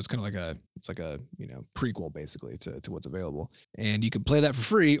different. So it's kind of like a prequel basically to what's available, and you can play that for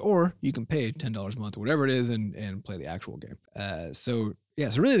free, or you can pay $10 a month or whatever it is, and play the actual game. So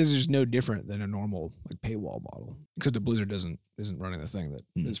really, this is just no different than a normal like paywall model, except that Blizzard isn't running the thing that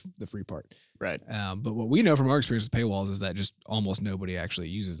is the free part. Right. But what we know from our experience with paywalls is that just almost nobody actually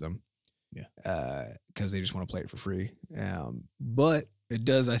uses them. Yeah. Because they just want to play it for free. But it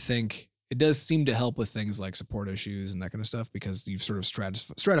does seem to help with things like support issues and that kind of stuff, because you've sort of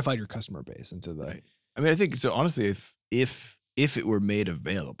stratified your customer base into the. Right. I mean, I think so. Honestly, if it were made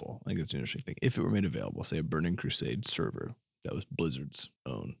available, I think that's an interesting thing. If it were made available, say a Burning Crusade server that was Blizzard's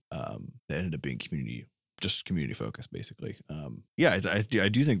own, that ended up being community focused, basically. I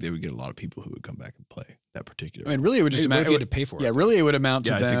do think they would get a lot of people who would come back and play that particular. I mean, really, it would just What if amount. you had to pay for it. Yeah, really, it would amount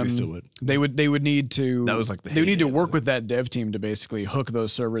to I them. think they still would. They would need to. That was like they would need to heyday of work the- with that dev team to basically hook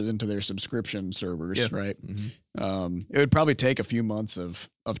those servers into their subscription servers, Yeah. right? Mm-hmm. It would probably take a few months of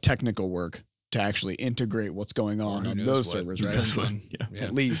technical work to actually integrate what's going on who on knows those what. servers, right? Depends on- Yeah.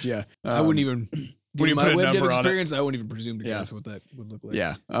 At least, yeah. I wouldn't even. when you Given my put a web dev number on it. experience, I wouldn't even presume to Yeah. guess what that would look like.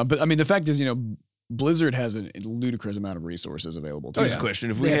 Yeah, but I mean, the fact is, Blizzard has a ludicrous amount of resources available to Here's them. a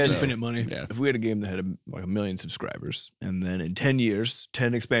question: If They we have had infinite money. Yeah. if we had a game that had a million subscribers, and then in 10 years,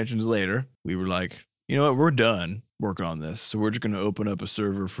 10 expansions later, we were like, you know what, we're done working on this, so we're just going to open up a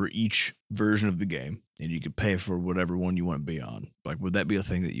server for each version of the game, and you could pay for whatever one you want to be on. Like, would that be a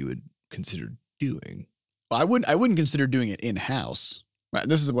thing that you would consider doing? I wouldn't consider doing it in house. Right.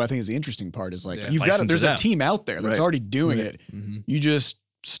 This is what I think is the interesting part. Is like Yeah. you've got License there's it a out. team out there that's Right. already doing Right. it. Mm-hmm. You just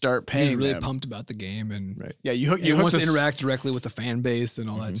start He's paying really them. pumped about the game and Right. Yeah, you hook he wants to this- interact directly with the fan base and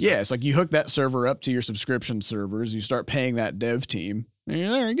all that stuff. Yeah, it's like you hook that server up to your subscription servers. You start paying that dev team. And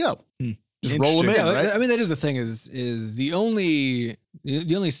there you go. Just roll them in, Interesting. Yeah, right? I mean that is the thing is the only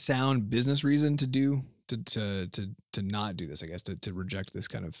sound business reason to not do this, I guess, to reject this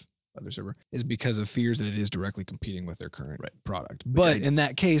kind of other server is because of fears that it is directly competing with their current product. But in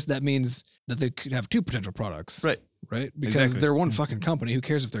that case, that means that they could have two potential products. Right. Right? Because Exactly. they're one fucking company. Who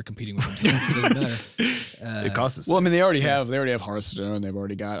cares if they're competing with themselves? It doesn't matter. It costs us. Well, I mean, they already have Hearthstone. They've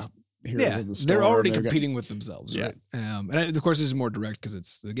already got Heroes Yeah, of the Storm. they're already They've got- competing with themselves, Yeah. right? Of course, this is more direct because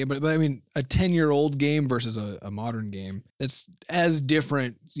it's the game. But I mean, a 10-year-old game versus a modern game that's as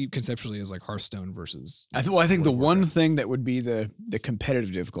different conceptually as like Hearthstone versus. I think the one thing that would be the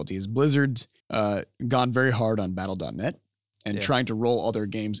competitive difficulty is Blizzard's gone very hard on Battle.net and trying to roll all their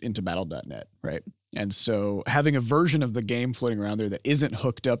games into Battle.net, right? And so having a version of the game floating around there that isn't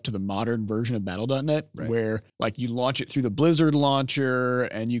hooked up to the modern version of Battle.net, where like you launch it through the Blizzard launcher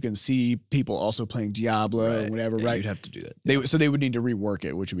and you can see people also playing Diablo and whatever, Yeah, right? You'd have to do that. They would need to rework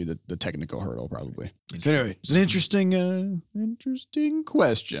it, which would be the technical hurdle probably. Anyway, it's an interesting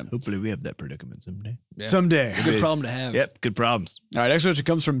question. Hopefully, we have that predicament someday. Yeah. Someday. It's a good problem to have. Yep, good problems. All right, next question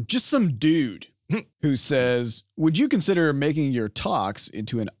comes from just some dude who says, would you consider making your talks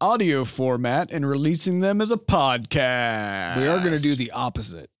into an audio format and releasing them as a podcast? We are going to do the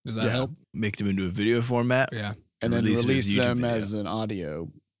opposite. Does that help? Make them into a video format. Yeah. and then release it as release a YouTube them video. as an audio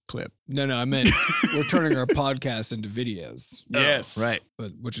clip. No, I meant we're turning our podcast into videos. Yes. Right.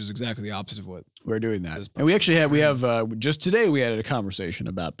 But which is exactly the opposite of what. We're doing that. This And we actually podcast have just today we had a conversation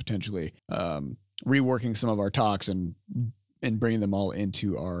about potentially reworking some of our talks and bringing them all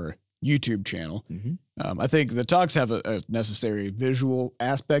into our YouTube channel. Mhm. I think the talks have a necessary visual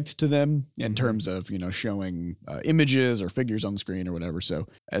aspect to them in terms of, showing images or figures on the screen or whatever. So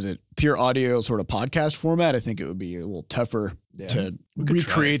as a pure audio sort of podcast format, I think it would be a little tougher to We could try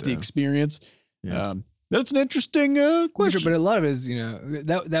recreate it, the though. experience. Yeah. That's an interesting question. But a lot of it is,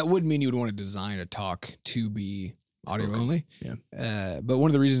 that would mean you would want to design a talk to be audio Spoken. only. Yeah. But one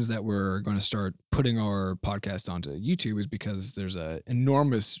of the reasons that we're going to start putting our podcast onto YouTube is because there's a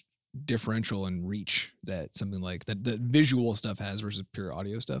enormous differential in reach that something like that visual stuff has versus pure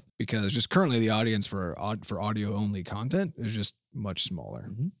audio stuff. Because just currently the audience for audio only content is just much smaller.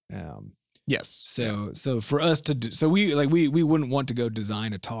 Yes. So for us to do, we wouldn't want to go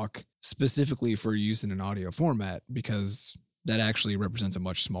design a talk specifically for use in an audio format because that actually represents a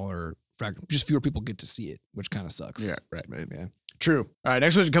much smaller fraction. Just fewer people get to see it, which kind of sucks. Yeah, right. Yeah. True. All right,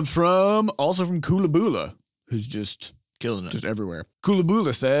 next question comes from Kulabula, who's just Killing it. just everywhere.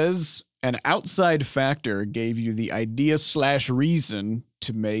 Kulabula says, an outside factor gave you the idea / reason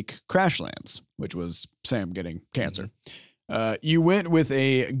to make Crashlands, which was Sam getting cancer. You went with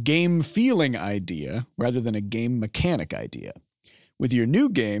a game feeling idea rather than a game mechanic idea. With your new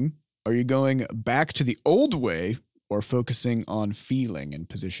game, are you going back to the old way or focusing on feeling and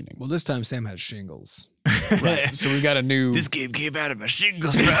positioning? Well, this time Sam has shingles. Right. So we got a new. This game came out of my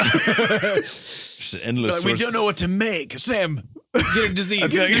shingles, bro. Just an endless. We don't know what to make. Sam, Get a disease. I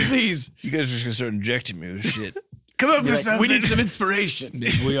feel like- disease. You guys are just gonna start injecting me with shit. Come up with Like, something. we need some inspiration.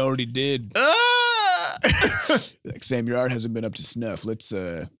 Maybe we already did. Ah! Like, Sam, your art hasn't been up to snuff. Let's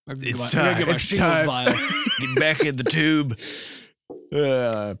It's I gotta time. get my It's shingles time. vial. Get back in the tube.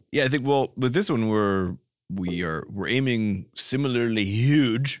 Yeah, I think. Well, with this one, we're aiming similarly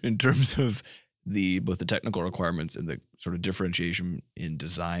huge in terms of both the technical requirements and the sort of differentiation in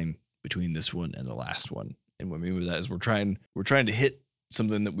design between this one and the last one. And what I mean with that is we're trying to hit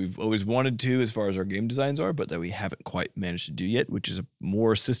something that we've always wanted to as far as our game designs are, but that we haven't quite managed to do yet, which is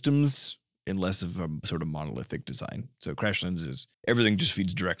more systems and less of a sort of monolithic design. So Crashlands is everything just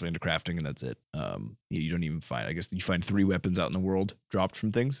feeds directly into crafting, and that's it. You don't even find, I guess you find 3 weapons out in the world dropped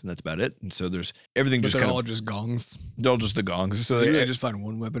from things, and that's about it. And so there's everything But just they're kind all of, just gongs. they're all just the gongs. So So you they, really just find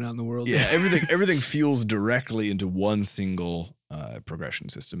one weapon out in the world. yeah, everything fuels directly into one single progression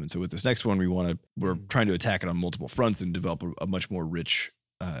system. And so with this next one, we're trying to attack it on multiple fronts and develop a much more rich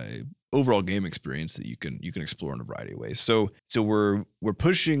overall game experience that you can explore in a variety of ways. So we're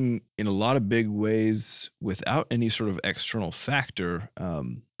pushing in a lot of big ways without any sort of external factor,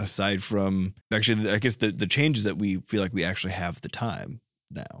 aside from actually, I guess the changes that we feel like we actually have the time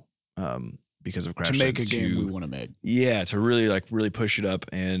now, because of Crashlands to make a game we want to make. Yeah, to really push it up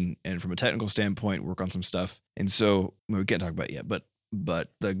and from a technical standpoint, work on some stuff. And so we can't talk about it yet, but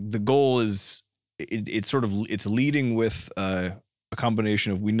the goal is it's leading with a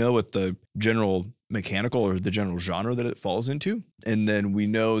combination of, we know what the general mechanical or the general genre that it falls into, and then we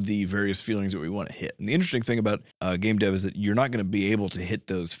know the various feelings that we want to hit. And the interesting thing about game dev is that you're not going to be able to hit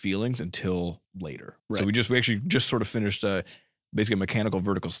those feelings until later. Right. So we actually just sort of finished basically a mechanical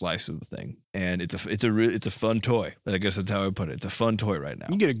vertical slice of the thing, and it's a fun toy. I guess that's how I put it. It's a fun toy right now.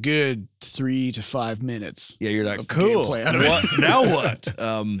 You get a good 3 to 5 minutes. Yeah, you're like, of cool. gameplay out of it. What, now what?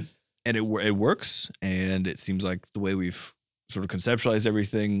 And it works, and it seems like the way we've sort of conceptualized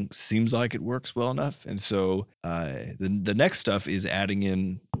everything seems like it works well enough. And so the next stuff is adding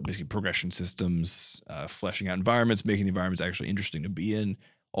in basically progression systems, fleshing out environments, making the environments actually interesting to be in,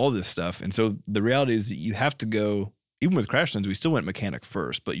 all this stuff. And so the reality is that you have to go, even with Crashlands, we still went mechanic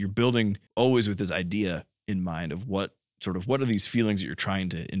first, but you're building always with this idea in mind of what are these feelings that you're trying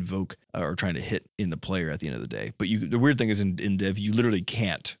to invoke or trying to hit in the player at the end of the day. But the weird thing is in dev, you literally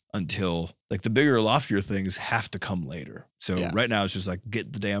can't until, like, the bigger, loftier things have to come later. So Yeah. right now it's just like,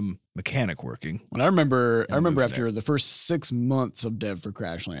 get the damn mechanic working. When I remember And move from after the first 6 months of dev for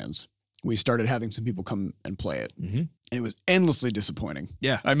Crashlands, we started having some people come and play it, Mm-hmm. and it was endlessly disappointing.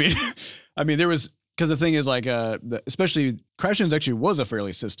 Yeah. I mean, there was, because the thing is, like, especially Crashlands actually was a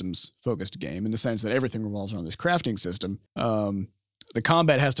fairly systems focused game in the sense that everything revolves around this crafting system. The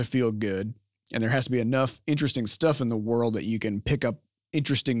combat has to feel good, and there has to be enough interesting stuff in the world that you can pick up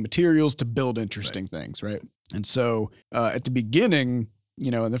interesting materials to build interesting things, right? And so at the beginning,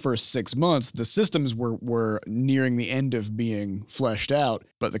 in the first 6 months, the systems were nearing the end of being fleshed out,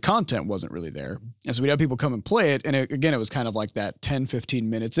 but the content wasn't really there. And so we'd have people come and play it. And it was kind of like that 10, 15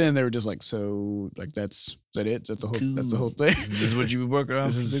 minutes in, they were just like, so, like, is that it? That's the whole thing. This is what you've been working on.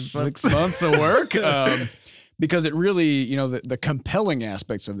 This for is 6 months? 6 months of work. Because it really, the compelling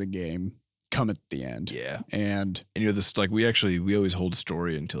aspects of the game come at the end. Yeah. And this, like, we always hold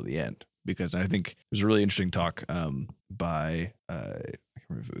story until the end, because I think there's a really interesting talk by I can't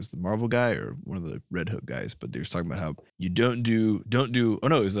remember if it was the Marvel guy or one of the Red Hook guys, but they was talking about how you don't do it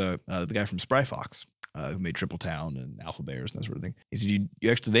was the guy from Spry Fox who made Triple Town and Alpha Bears and that sort of thing. He said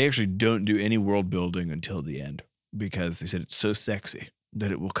they actually don't do any world building until the end, because they said it's so sexy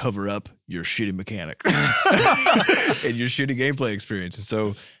that it will cover up your shitty mechanic and your shitty gameplay experience. And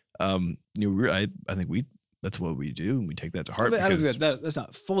so, I think that's what we do, and we take that to heart. I don't think that's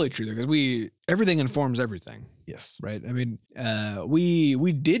not fully true because everything informs everything. Yes. Right. I mean,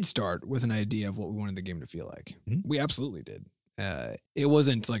 we did start with an idea of what we wanted the game to feel like. Mhm. We absolutely did. It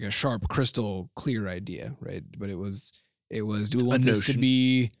wasn't like a sharp, crystal clear idea, right? But it was. Do we want this to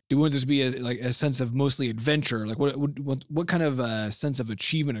be? Do we want this to be a sense of mostly adventure? Like what kind of sense of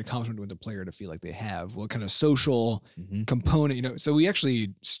achievement and accomplishment do we want the player to feel like they have? What kind of social component? So we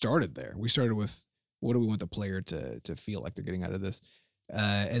actually started there. We started with what do we want the player to feel like they're getting out of this?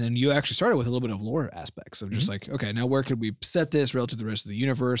 And then you actually started with a little bit of lore aspects of just like, okay, now where could we set this relative to the rest of the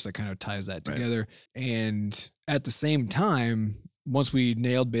universe that kind of ties that together? And at the same time, once we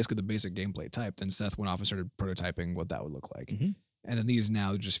nailed basically the basic gameplay type, then Seth went off and started prototyping what that would look like. And then these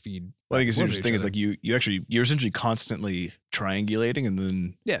now just feed. Well, I think it's interesting is like you're essentially constantly triangulating, and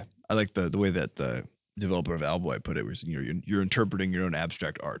then I like the way that the developer of Owlboy put it, was you're interpreting your own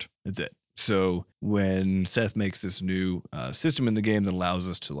abstract art. That's it. So when Seth makes this new system in the game that allows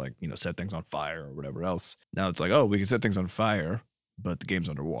us to set things on fire or whatever else, now it's like, oh, we can set things on fire, but the game's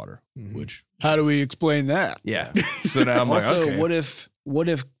underwater. Which how do we explain that? Yeah. So now I'm also, like, okay. what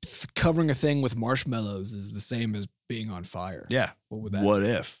if covering a thing with marshmallows is the same as being on fire? Yeah. What would that? What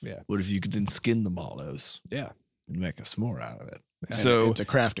if? Yeah. What if you could then skin the mallows? Yeah. And make a s'more out of it? And so it's a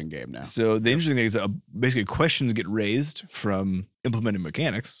crafting game now. So the interesting thing is that basically questions get raised from implementing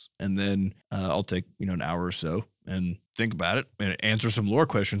mechanics, and then I'll take an hour or so and think about it and answer some lore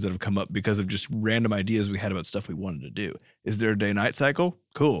questions that have come up because of just random ideas we had about stuff we wanted to do. Is there a day-night cycle?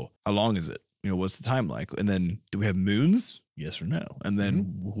 Cool. How long is it? What's the time like? And then do we have moons? Yes or no? And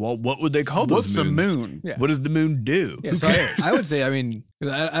then what would they call those moons? What's a moon? Yeah. What does the moon do? Yeah, so I would say, I mean,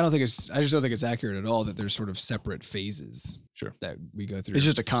 I just don't think it's accurate at all that there's sort of separate phases. Sure. That we go through. It's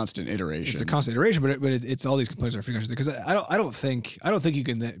just a constant iteration. It's a constant iteration, but it's all these components are figuring out because I don't think you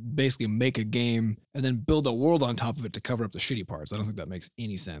can basically make a game and then build a world on top of it to cover up the shitty parts. I don't think that makes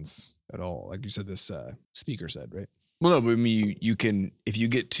any sense at all. Like you said, this speaker said, right? Well, no, but I mean, you can, if you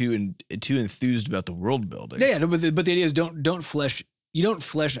get too enthused about the world building. Yeah, no, but the idea is don't flesh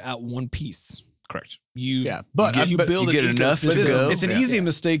out one piece. Correct. But you build you get enough to go. It's an easy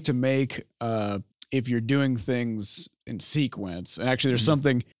mistake to make if you're doing things in sequence. And actually, there's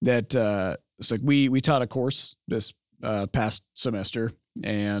something that it's like we taught a course this past semester,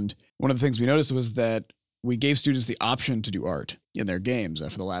 and one of the things we noticed was that we gave students the option to do art in their games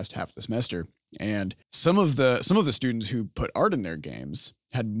for the last half of the semester. And some of the students who put art in their games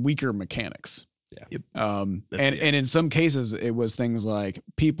had weaker mechanics. Yeah. Yep. And in some cases, it was things like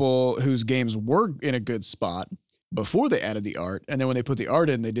people whose games were in a good spot before they added the art. And then when they put the art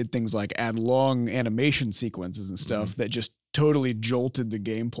in, they did things like add long animation sequences and stuff that just totally jolted the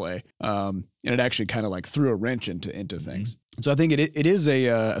gameplay. And it actually kind of like threw a wrench into things. So I think it is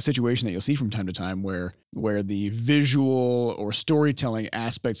a situation that you'll see from time to time where the visual or storytelling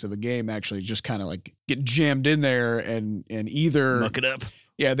aspects of a game actually just kind of like get jammed in there and either muck it up.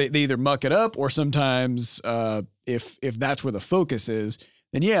 Yeah, they either muck it up, or sometimes if that's where the focus is,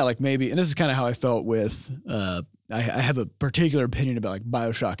 then yeah, like maybe. And this is kind of how I felt with. I have a particular opinion about like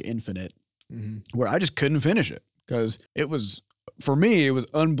BioShock Infinite, where I just couldn't finish it because it was, for me, it was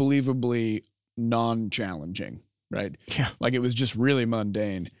unbelievably non-challenging. Right. Yeah. Like it was just really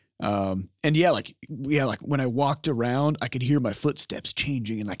mundane. And like when I walked around, I could hear my footsteps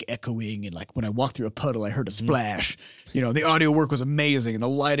changing and like echoing. And like when I walked through a puddle, I heard a splash. The audio work was amazing and the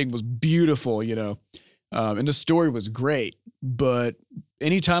lighting was beautiful, and the story was great. But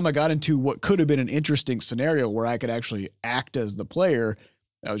anytime I got into what could have been an interesting scenario where I could actually act as the player,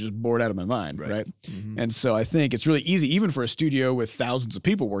 I was just bored out of my mind. Right. And so I think it's really easy, even for a studio with thousands of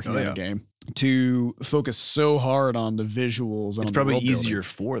people working on a game, to focus so hard on the visuals. And it's probably easier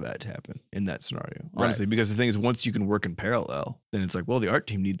for that to happen in that scenario, honestly, because the thing is, once you can work in parallel, then it's like, well, the art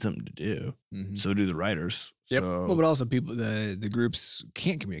team needs something to do. So do the writers. Yep. So, well, but also people, the groups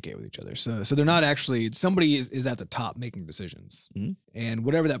can't communicate with each other. So they're not actually, somebody is at the top making decisions, and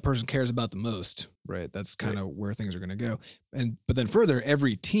whatever that person cares about the most, right? That's kind of where things are going to go. But then further,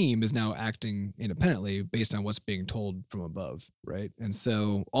 every team is now acting independently based on what's being told from above, right? And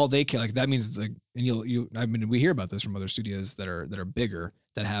so all they can, like, that means like, and I mean, we hear about this from other studios that are bigger,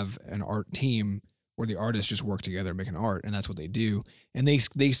 that have an art team where the artists just work together making art, and that's what they do. And they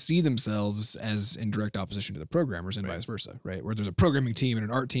see themselves as in direct opposition to the programmers and vice versa, right? Where there's a programming team and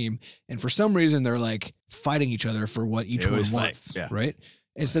an art team, and for some reason they're like fighting each other for what each one wants, right?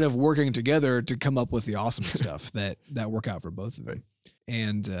 Instead of working together to come up with the awesome stuff that work out for both of them.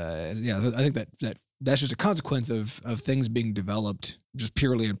 And yeah, so I think that's just a consequence of things being developed just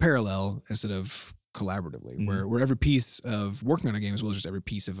purely in parallel instead of collaboratively, where every piece of working on a game, as well as just every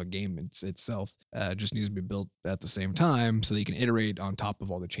piece of a game itself, just needs to be built at the same time so that you can iterate on top of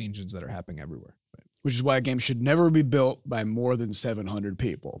all the changes that are happening everywhere. Which is why a game should never be built by more than 700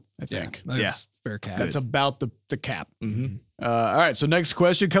 people, I think. That's fair cap. That's about the cap. Mm-hmm. All right, so next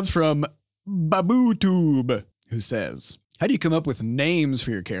question comes from BabuTube, who says, how do you come up with names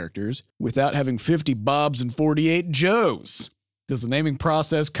for your characters without having 50 Bobs and 48 Joes? Does the naming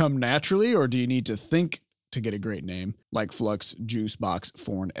process come naturally, or do you need to think to get a great name, like Flux, Juicebox,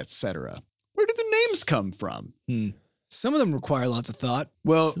 Forn, etc.? Where do the names come from? Some of them require lots of thought.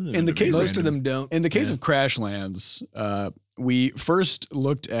 Well, Some of in the them are case Most of them don't. in the case of Crashlands, we first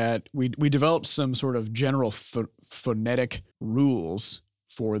looked at we developed some sort of general phonetic rules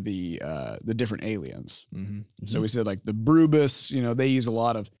for the different aliens. Mm-hmm. So we said like the Brubus, they use a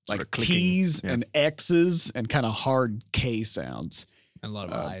lot of like of clicking. T's and X's and kind of hard K sounds. And a lot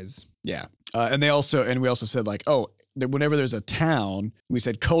of eyes. Yeah. And we also said like, that whenever there's a town, we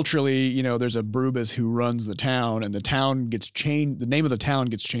said culturally, there's a Brubus who runs the town, and the town gets changed. The name of the town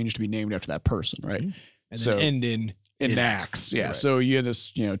gets changed to be named after that person, right? And So- then end in Axe. Yeah. Right. So you have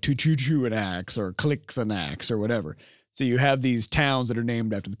this, Tuchuchu and Axe or Clicks and Axe or whatever. So you have these towns that are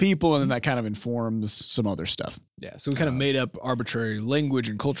named after the people, and then that kind of informs some other stuff. Yeah. So we kind of made up arbitrary language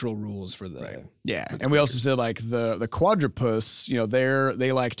and cultural rules for the. Yeah. And we also said like the quadrupus,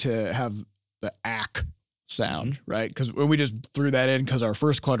 they like to have the ack sound, right? Because when we just threw that in because our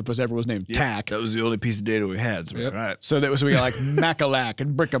first quadrupus ever was named Tack. That was the only piece of data we had. So Yep. all right. So we got like Macalac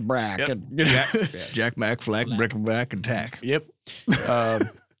and Brick-a-Brack. Yep. And, Jack, Mac, Flack, Brick-a-Brack, and Tack. Yep.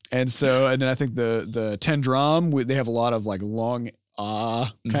 And then I think the Tendrom, they have a lot of like long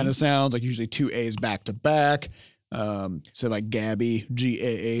kind of sounds, like usually two A's back to back. So like Gabby,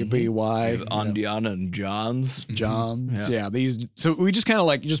 Gaaby, Andiana and Johns. Johns. Yeah. So we just kind of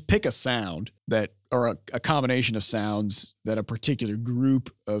like just pick a sound that, or a combination of sounds that a particular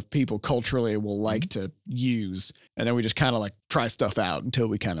group of people culturally will like to use. And then we just kind of like try stuff out until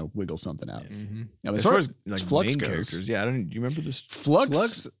we kind of wiggle something out. Mm-hmm. Now, As far as like Flux main goes, characters, yeah, do you remember this?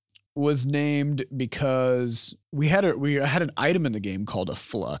 Flux was named because we had an item in the game called a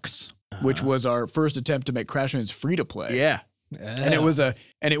Flux, which was our first attempt to make Crashlands free to play. Yeah. And it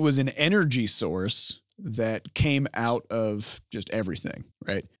was an energy source that came out of just everything,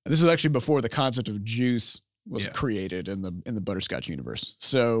 right? And this was actually before the concept of juice was created in the Butterscotch universe.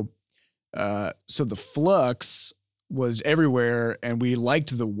 So the Flux was everywhere, and we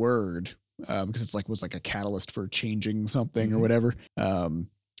liked the word because it's like was like a catalyst for changing something or whatever.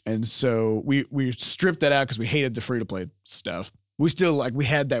 And so we stripped that out because we hated the free to play stuff. We still we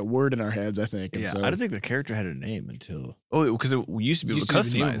had that word in our heads, I think. And Yeah, so, I didn't think the character had a name until because we used to be able to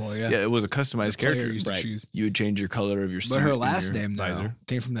Used to be customize. nameable, yeah. It was a customized Player character. used to Right. choose. You would change your color of your suit. But her and last your name now visor.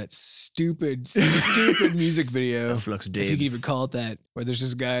 came from that stupid music video. Flux If you could even Daves. call it that, where there's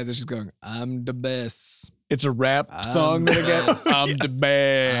this guy that's just going, "I'm the best." it's a rap I'm song that the again. best. I'm the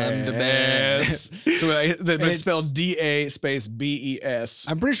best. I'm the best. So but And it's spelled DA space BES.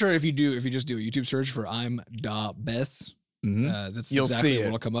 I'm pretty sure if you just do a YouTube search for "I'm da best," Mhm. that's You'll exactly see what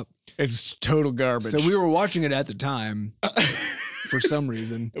it. will come up. It's total garbage. So we were watching it at the time for some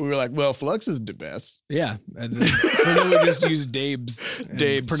reason. we were like, well, Flux is the best. Yeah, and then, so then we just used Dabes. And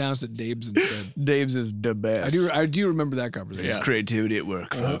Dabes. pronounced it Dabes instead. Dave's is the best. I do remember that This conversation. is creativity at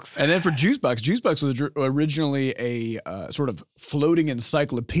work, folks. And then for Juicebox was originally a sort of floating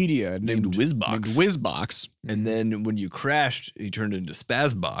encyclopedia Named Whizbox. Named Whizbox. And then when you crashed, he turned into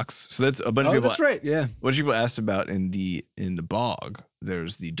Spazbox. So that's a bunch of Oh, people. that's right. Yeah. A bunch of people asked about in the bog.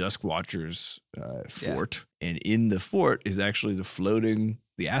 There's the Dusk Watchers fort, and in the fort is actually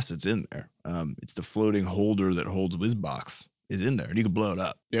the acid's in there. It's the floating holder that holds Whizbox is in there, and you can blow it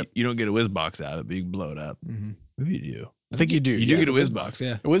up. Yep. You don't get a Whizbox out of it, but you can blow it up. Mm-hmm. Maybe you do. I think you do. You do get a Whizbox.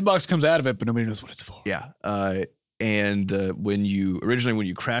 Yeah. The Whizbox comes out of it, but nobody knows what it's for. Yeah. And when you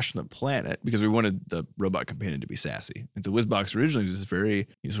crashed on the planet, because we wanted the robot companion to be sassy, and so Whizbox originally was this very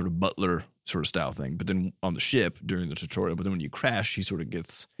sort of butler sort of style thing, but then on the ship during the tutorial, but then when you crash, he sort of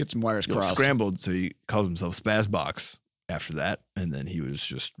gets Get some wires a little crossed. scrambled, so he calls himself Spazbox after that, and then he was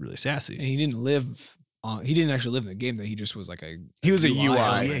just really And sassy. he didn't live. He didn't actually live in the game. Though he just was like He was a UI. Oh,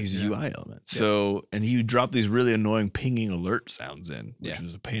 element. yeah, he's a UI element. So, and he would drop these really annoying pinging alert sounds in, which Yeah.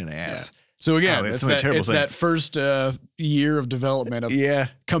 was a pain in the ass. So again, Oh, it's it's so many terrible it's that things. first year of development of Yeah.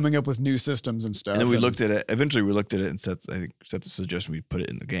 coming up with new systems and stuff. And then we looked at it. Eventually, we looked at it and set the suggestion we put it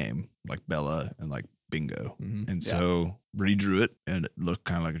in the game, like Bella and like bingo. Mhm. And so redrew it, and it looked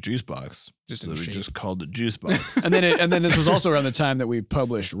kind of like a juice box. Just So in we shape. just called it juice box. And then this was also around the time that we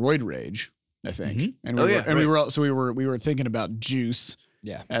published Roid Rage, I think. Mhm. And Oh, we yeah, were, and right. we were thinking about juice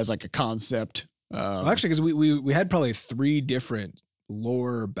Yeah. as like a concept. Well, actually, because we had probably 3 different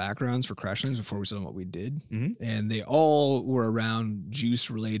lore backgrounds for Crashlands before we saw what we did, Mhm. and they all were around juice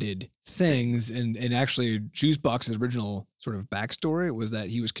related things. And actually, Juicebox's original sort of backstory was that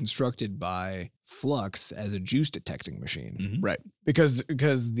he was constructed by Flux as a juice detecting machine. Mhm. Right. Because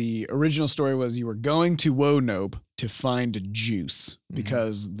the original story was you were going to Wonope to find juice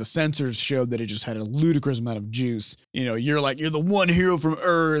because the sensors showed that it just had a ludicrous amount of juice. You know, you're the one hero from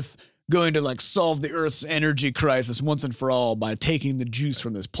Earth going to like solve the Earth's energy crisis once and for all by taking the juice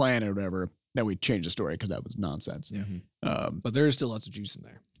from this planet or whatever. Then we changed the story because that was nonsense. Yeah. But there is still lots of juice in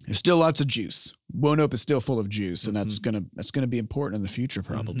there. There's still lots of juice. Wonope is still full of juice, and that's gonna be important in the future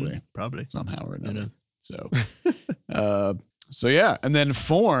probably. Probably. Somehow or another. So, so yeah, and then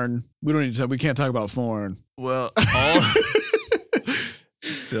Forn. We can't talk about Forn. Well,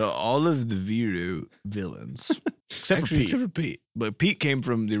 all of the Viru villains, Except except for Pete. But Pete came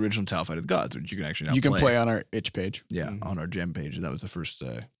from the original Tau Fighted Gods, which you can actually now You can play on our itch page. Yeah, on our gem page. And that was the first.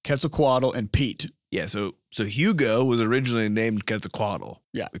 Quetzalcoatl and Pete. Yeah, so Hugo was originally named Quetzalcoatl.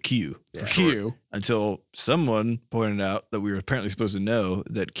 Yeah. The Q. For short, Q. until someone pointed out that we were apparently supposed to know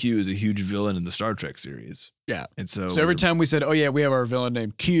that Q is a huge villain in the Star Trek series. Yeah. And so every time we said, "Oh yeah, we have our villain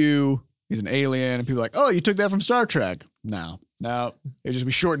named Q. He's an alien," and people are like, "Oh, you took that from Star Trek." No, it just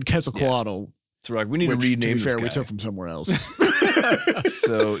we shortened Quetzalcoatl. So we're like, we need to Which, rename to be this fair, we guy. took from somewhere else.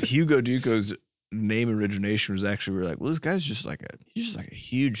 So Hugo Duco's name origination was actually, we were like, well, this guy's just like a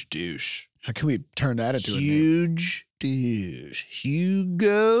huge douche. How can we turn that into a name? Huge douche.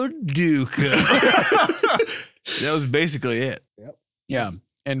 Hugo Duco. That was basically it. Yeah.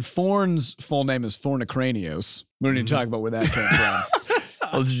 And Forn's full name is Fornicranios. We don't need to talk about where that came from.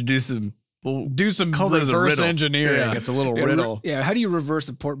 I'll just do some. We'll Do some Call that as a reverse riddle. engineering. Yeah. It's a little Yeah, riddle. Yeah, how do you reverse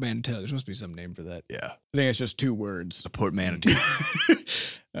a portmanteau? There must be some name for that. yeah, I think it's just 2 words. a portmanteau.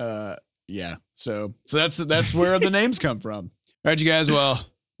 Yeah. So that's where the names come from. All right, you guys. Well,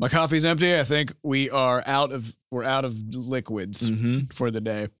 my coffee's empty. I think we're out of liquids for the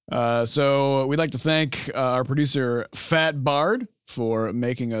day. So we'd like to thank our producer Fat Bard for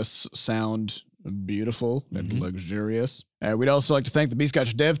making us sound beautiful and luxurious. We'd also like to thank the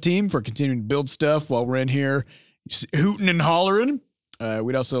B-Scotch dev team for continuing to build stuff while we're in here hooting and hollering.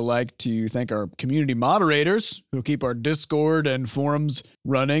 We'd also like to thank our community moderators who keep our Discord and forums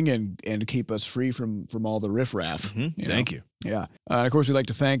running and keep us free from all the riffraff. you know? Thank you. Yeah. And of course, we'd like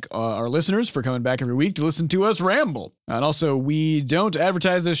to thank our listeners for coming back every week to listen to us ramble. And also, we don't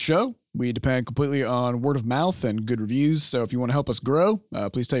advertise this show. We depend completely on word of mouth and good reviews. So if you want to help us grow,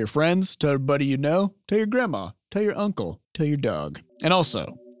 please tell your friends, tell everybody you know, tell your grandma, tell your uncle, tell your dog. And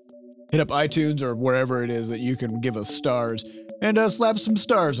also, hit up iTunes or wherever it is that you can give us stars and slap some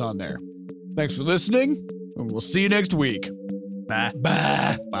stars on there. Thanks for listening, and we'll see you next week. Bye.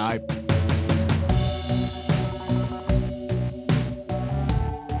 Bye.